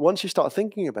then once you start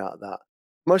thinking about that,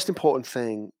 most important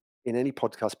thing in any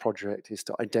podcast project is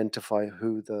to identify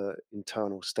who the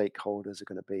internal stakeholders are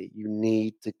going to be. You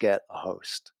need to get a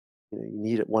host. You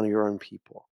need one of your own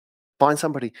people. Find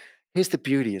somebody. Here's the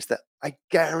beauty is that I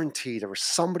guarantee there is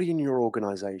somebody in your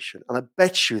organization, and I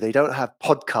bet you they don't have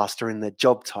podcaster in their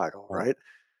job title, Right. right?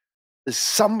 There's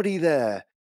somebody there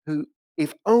who,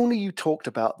 if only you talked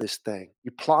about this thing,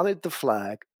 you planted the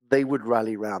flag, they would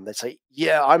rally around. They'd say,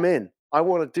 "Yeah, I'm in. I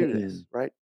want to do this." Mm,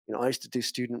 Right? I used to do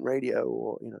student radio,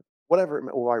 or whatever,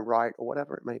 or I write, or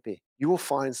whatever it may be. You will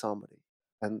find somebody,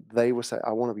 and they will say,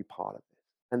 "I want to be part of this."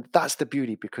 And that's the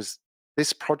beauty, because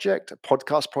this project, a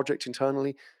podcast project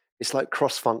internally, it's like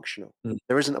cross-functional. mm,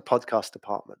 There isn't a podcast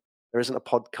department. There isn't a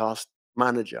podcast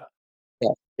manager.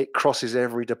 yeah. It crosses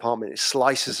every department. It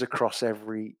slices across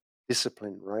every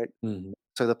discipline, right? Mhm,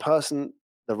 So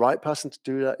the right person to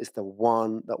do that is the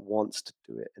one that wants to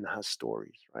do it and has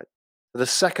stories, right? The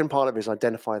second part of it is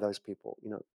identify those people.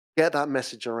 Get that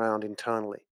message around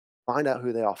internally. Find out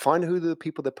who they are. Find who the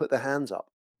people that put their hands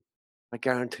up. I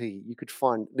guarantee you could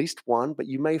find at least one, but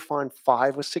you may find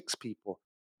 5 or 6 people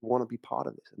who want to be part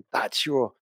of this. And that's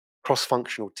your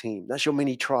cross-functional team. That's your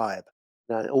mini tribe.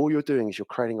 Now, all you're doing is you're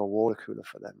creating a water cooler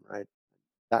for them, right?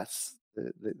 That's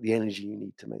the energy you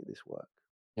need to make this work.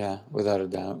 yeah, without a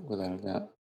doubt, without a doubt.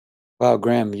 Wow,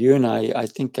 Graham, you and I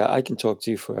think I can talk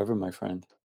to you forever, my friend.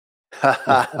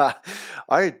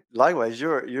 I likewise,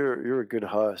 you're a good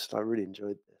host. I really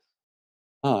enjoyed this.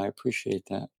 Oh, I appreciate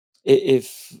that.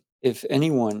 If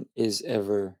anyone is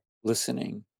ever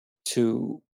listening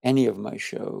to any of my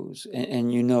shows,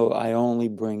 and I only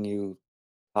bring you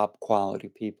top quality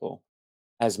people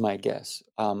as my guests.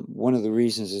 One of the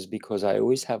reasons is because I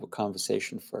always have a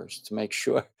conversation first to make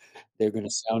sure they're going to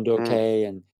sound Mm. okay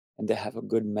and they have a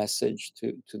good message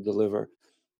to deliver.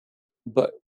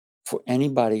 But for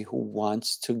anybody who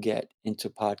wants to get into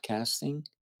podcasting,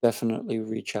 definitely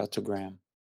reach out to Graham.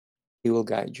 He will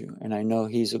guide you. And I know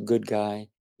he's a good guy.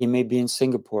 He may be in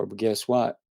Singapore, but guess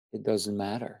what? It doesn't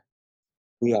matter.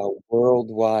 We are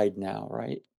worldwide now,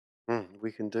 right?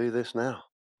 We can do this now.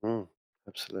 Mm,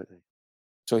 absolutely.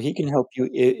 So he can help you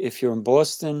if you're in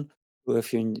Boston, or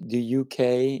if you're in the UK,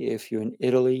 if you're in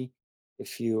Italy,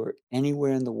 if you're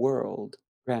anywhere in the world,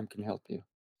 Graham can help you.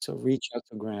 So reach out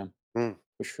to Graham Mm,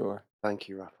 for sure. thank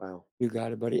you, Raphael. You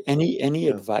got it, buddy. Any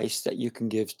Yeah. advice that you can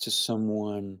give to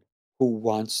someone who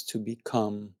wants to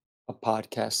become a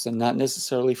podcaster, not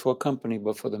necessarily for a company,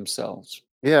 but for themselves?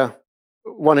 Yeah.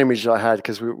 One image I had,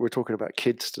 because we're talking about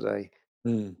kids today,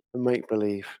 Mm, the make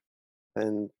believe,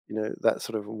 and that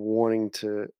sort of wanting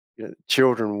to,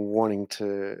 children wanting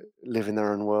to live in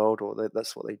their own world, or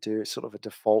that's what they do. It's sort of a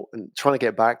default, and trying to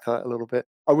get back to that a little bit.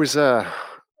 I was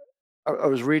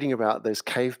reading about those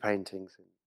cave paintings in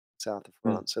south of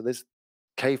mm, France. So there's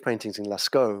cave paintings in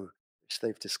Lascaux, which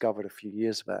they've discovered a few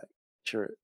years back, which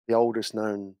are the oldest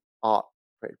known art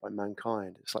created by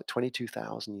mankind. It's like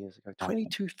 22,000 years ago. wow,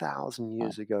 22,000 wow.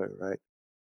 years ago, right?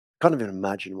 Can't even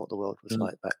imagine what the world was Mm,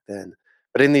 like back then.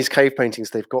 But in these cave paintings,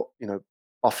 they've got,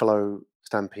 buffalo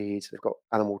stampedes, they've got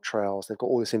animal trails, they've got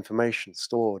all this information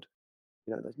stored.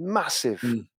 There's massive,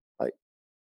 mm, like,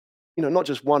 not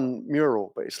just one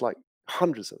mural, but it's like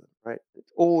hundreds of them, right?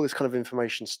 It's all this kind of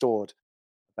information stored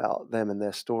about them and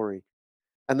their story.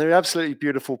 And the absolutely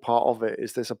beautiful part of it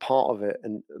is there's a part of it,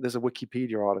 and there's a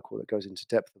Wikipedia article that goes into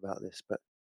depth about this. But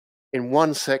in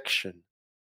one section,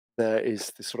 there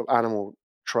is this sort of animal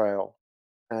trail,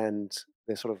 and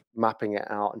they're sort of mapping it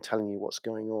out and telling you what's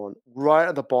going on. Right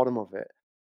at the bottom of it,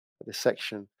 this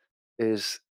section,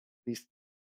 is these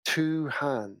two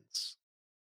hands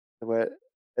where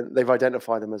and they've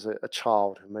identified them as a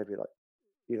child who maybe like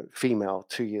female,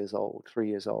 2 years old, 3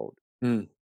 years old, mm,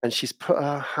 and she's put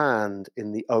her hand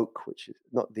in the oak, which is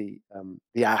not the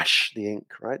ash, the ink,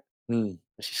 right? mm, And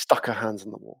she stuck her hands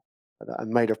on the wall like that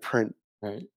and made a print.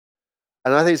 right.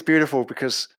 And I think it's beautiful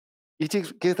because you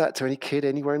give that to any kid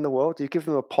anywhere in the world. You give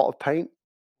them a pot of paint,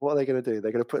 what are they going to do?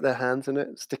 They're going to put their hands in it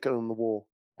and stick it on the wall.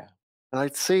 Yeah. And I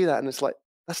see that, and it's like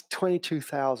that's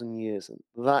 22,000 years, and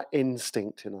that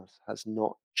instinct in us has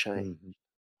not changed Mhm,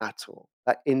 at all.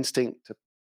 That instinct to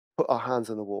put our hands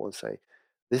on the wall and say,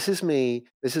 "This is me.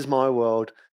 This is my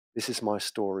world. This is my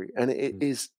story," and it mm,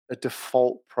 is a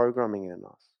default programming in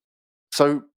us.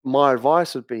 So my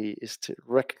advice would be is to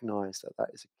recognize that that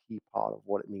is a key part of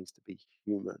what it means to be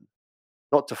human,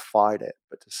 not to fight it,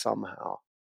 but to somehow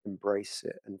embrace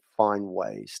it and find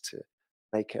ways to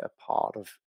make it a part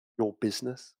of your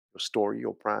business, your story,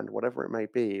 your brand, whatever it may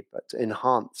be, but to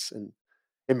enhance and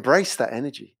embrace that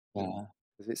energy yeah.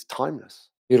 because it's timeless.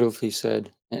 Beautifully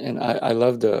said. And I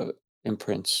love the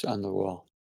imprints on the wall.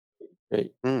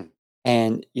 Great. Mm,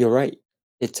 And you're right.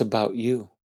 It's about you.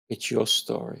 It's your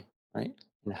story, right?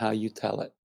 And how you tell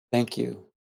it. Thank you,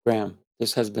 Graham.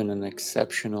 This has been an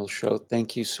exceptional show.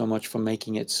 Thank you so much for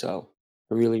making it so.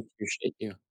 I really appreciate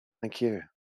you. thank you.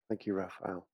 Thank you,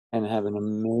 Raphael. And have an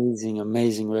amazing,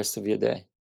 amazing rest of your day.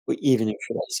 Or evening,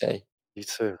 should I say. You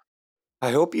too.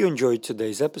 I hope you enjoyed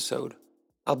today's episode.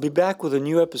 I'll be back with a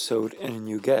new episode and a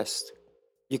new guest.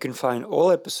 You can find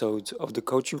all episodes of the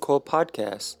Coaching Call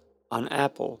podcast on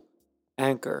Apple,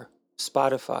 Anchor,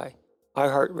 Spotify,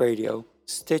 iHeartRadio,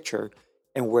 Stitcher,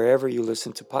 and wherever you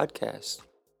listen to podcasts.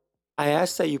 I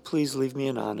ask that you please leave me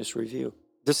an honest review.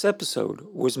 This episode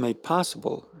was made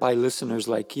possible by listeners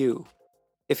like you.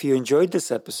 If you enjoyed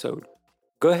this episode,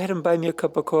 go ahead and buy me a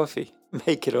cup of coffee.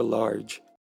 Make it a large.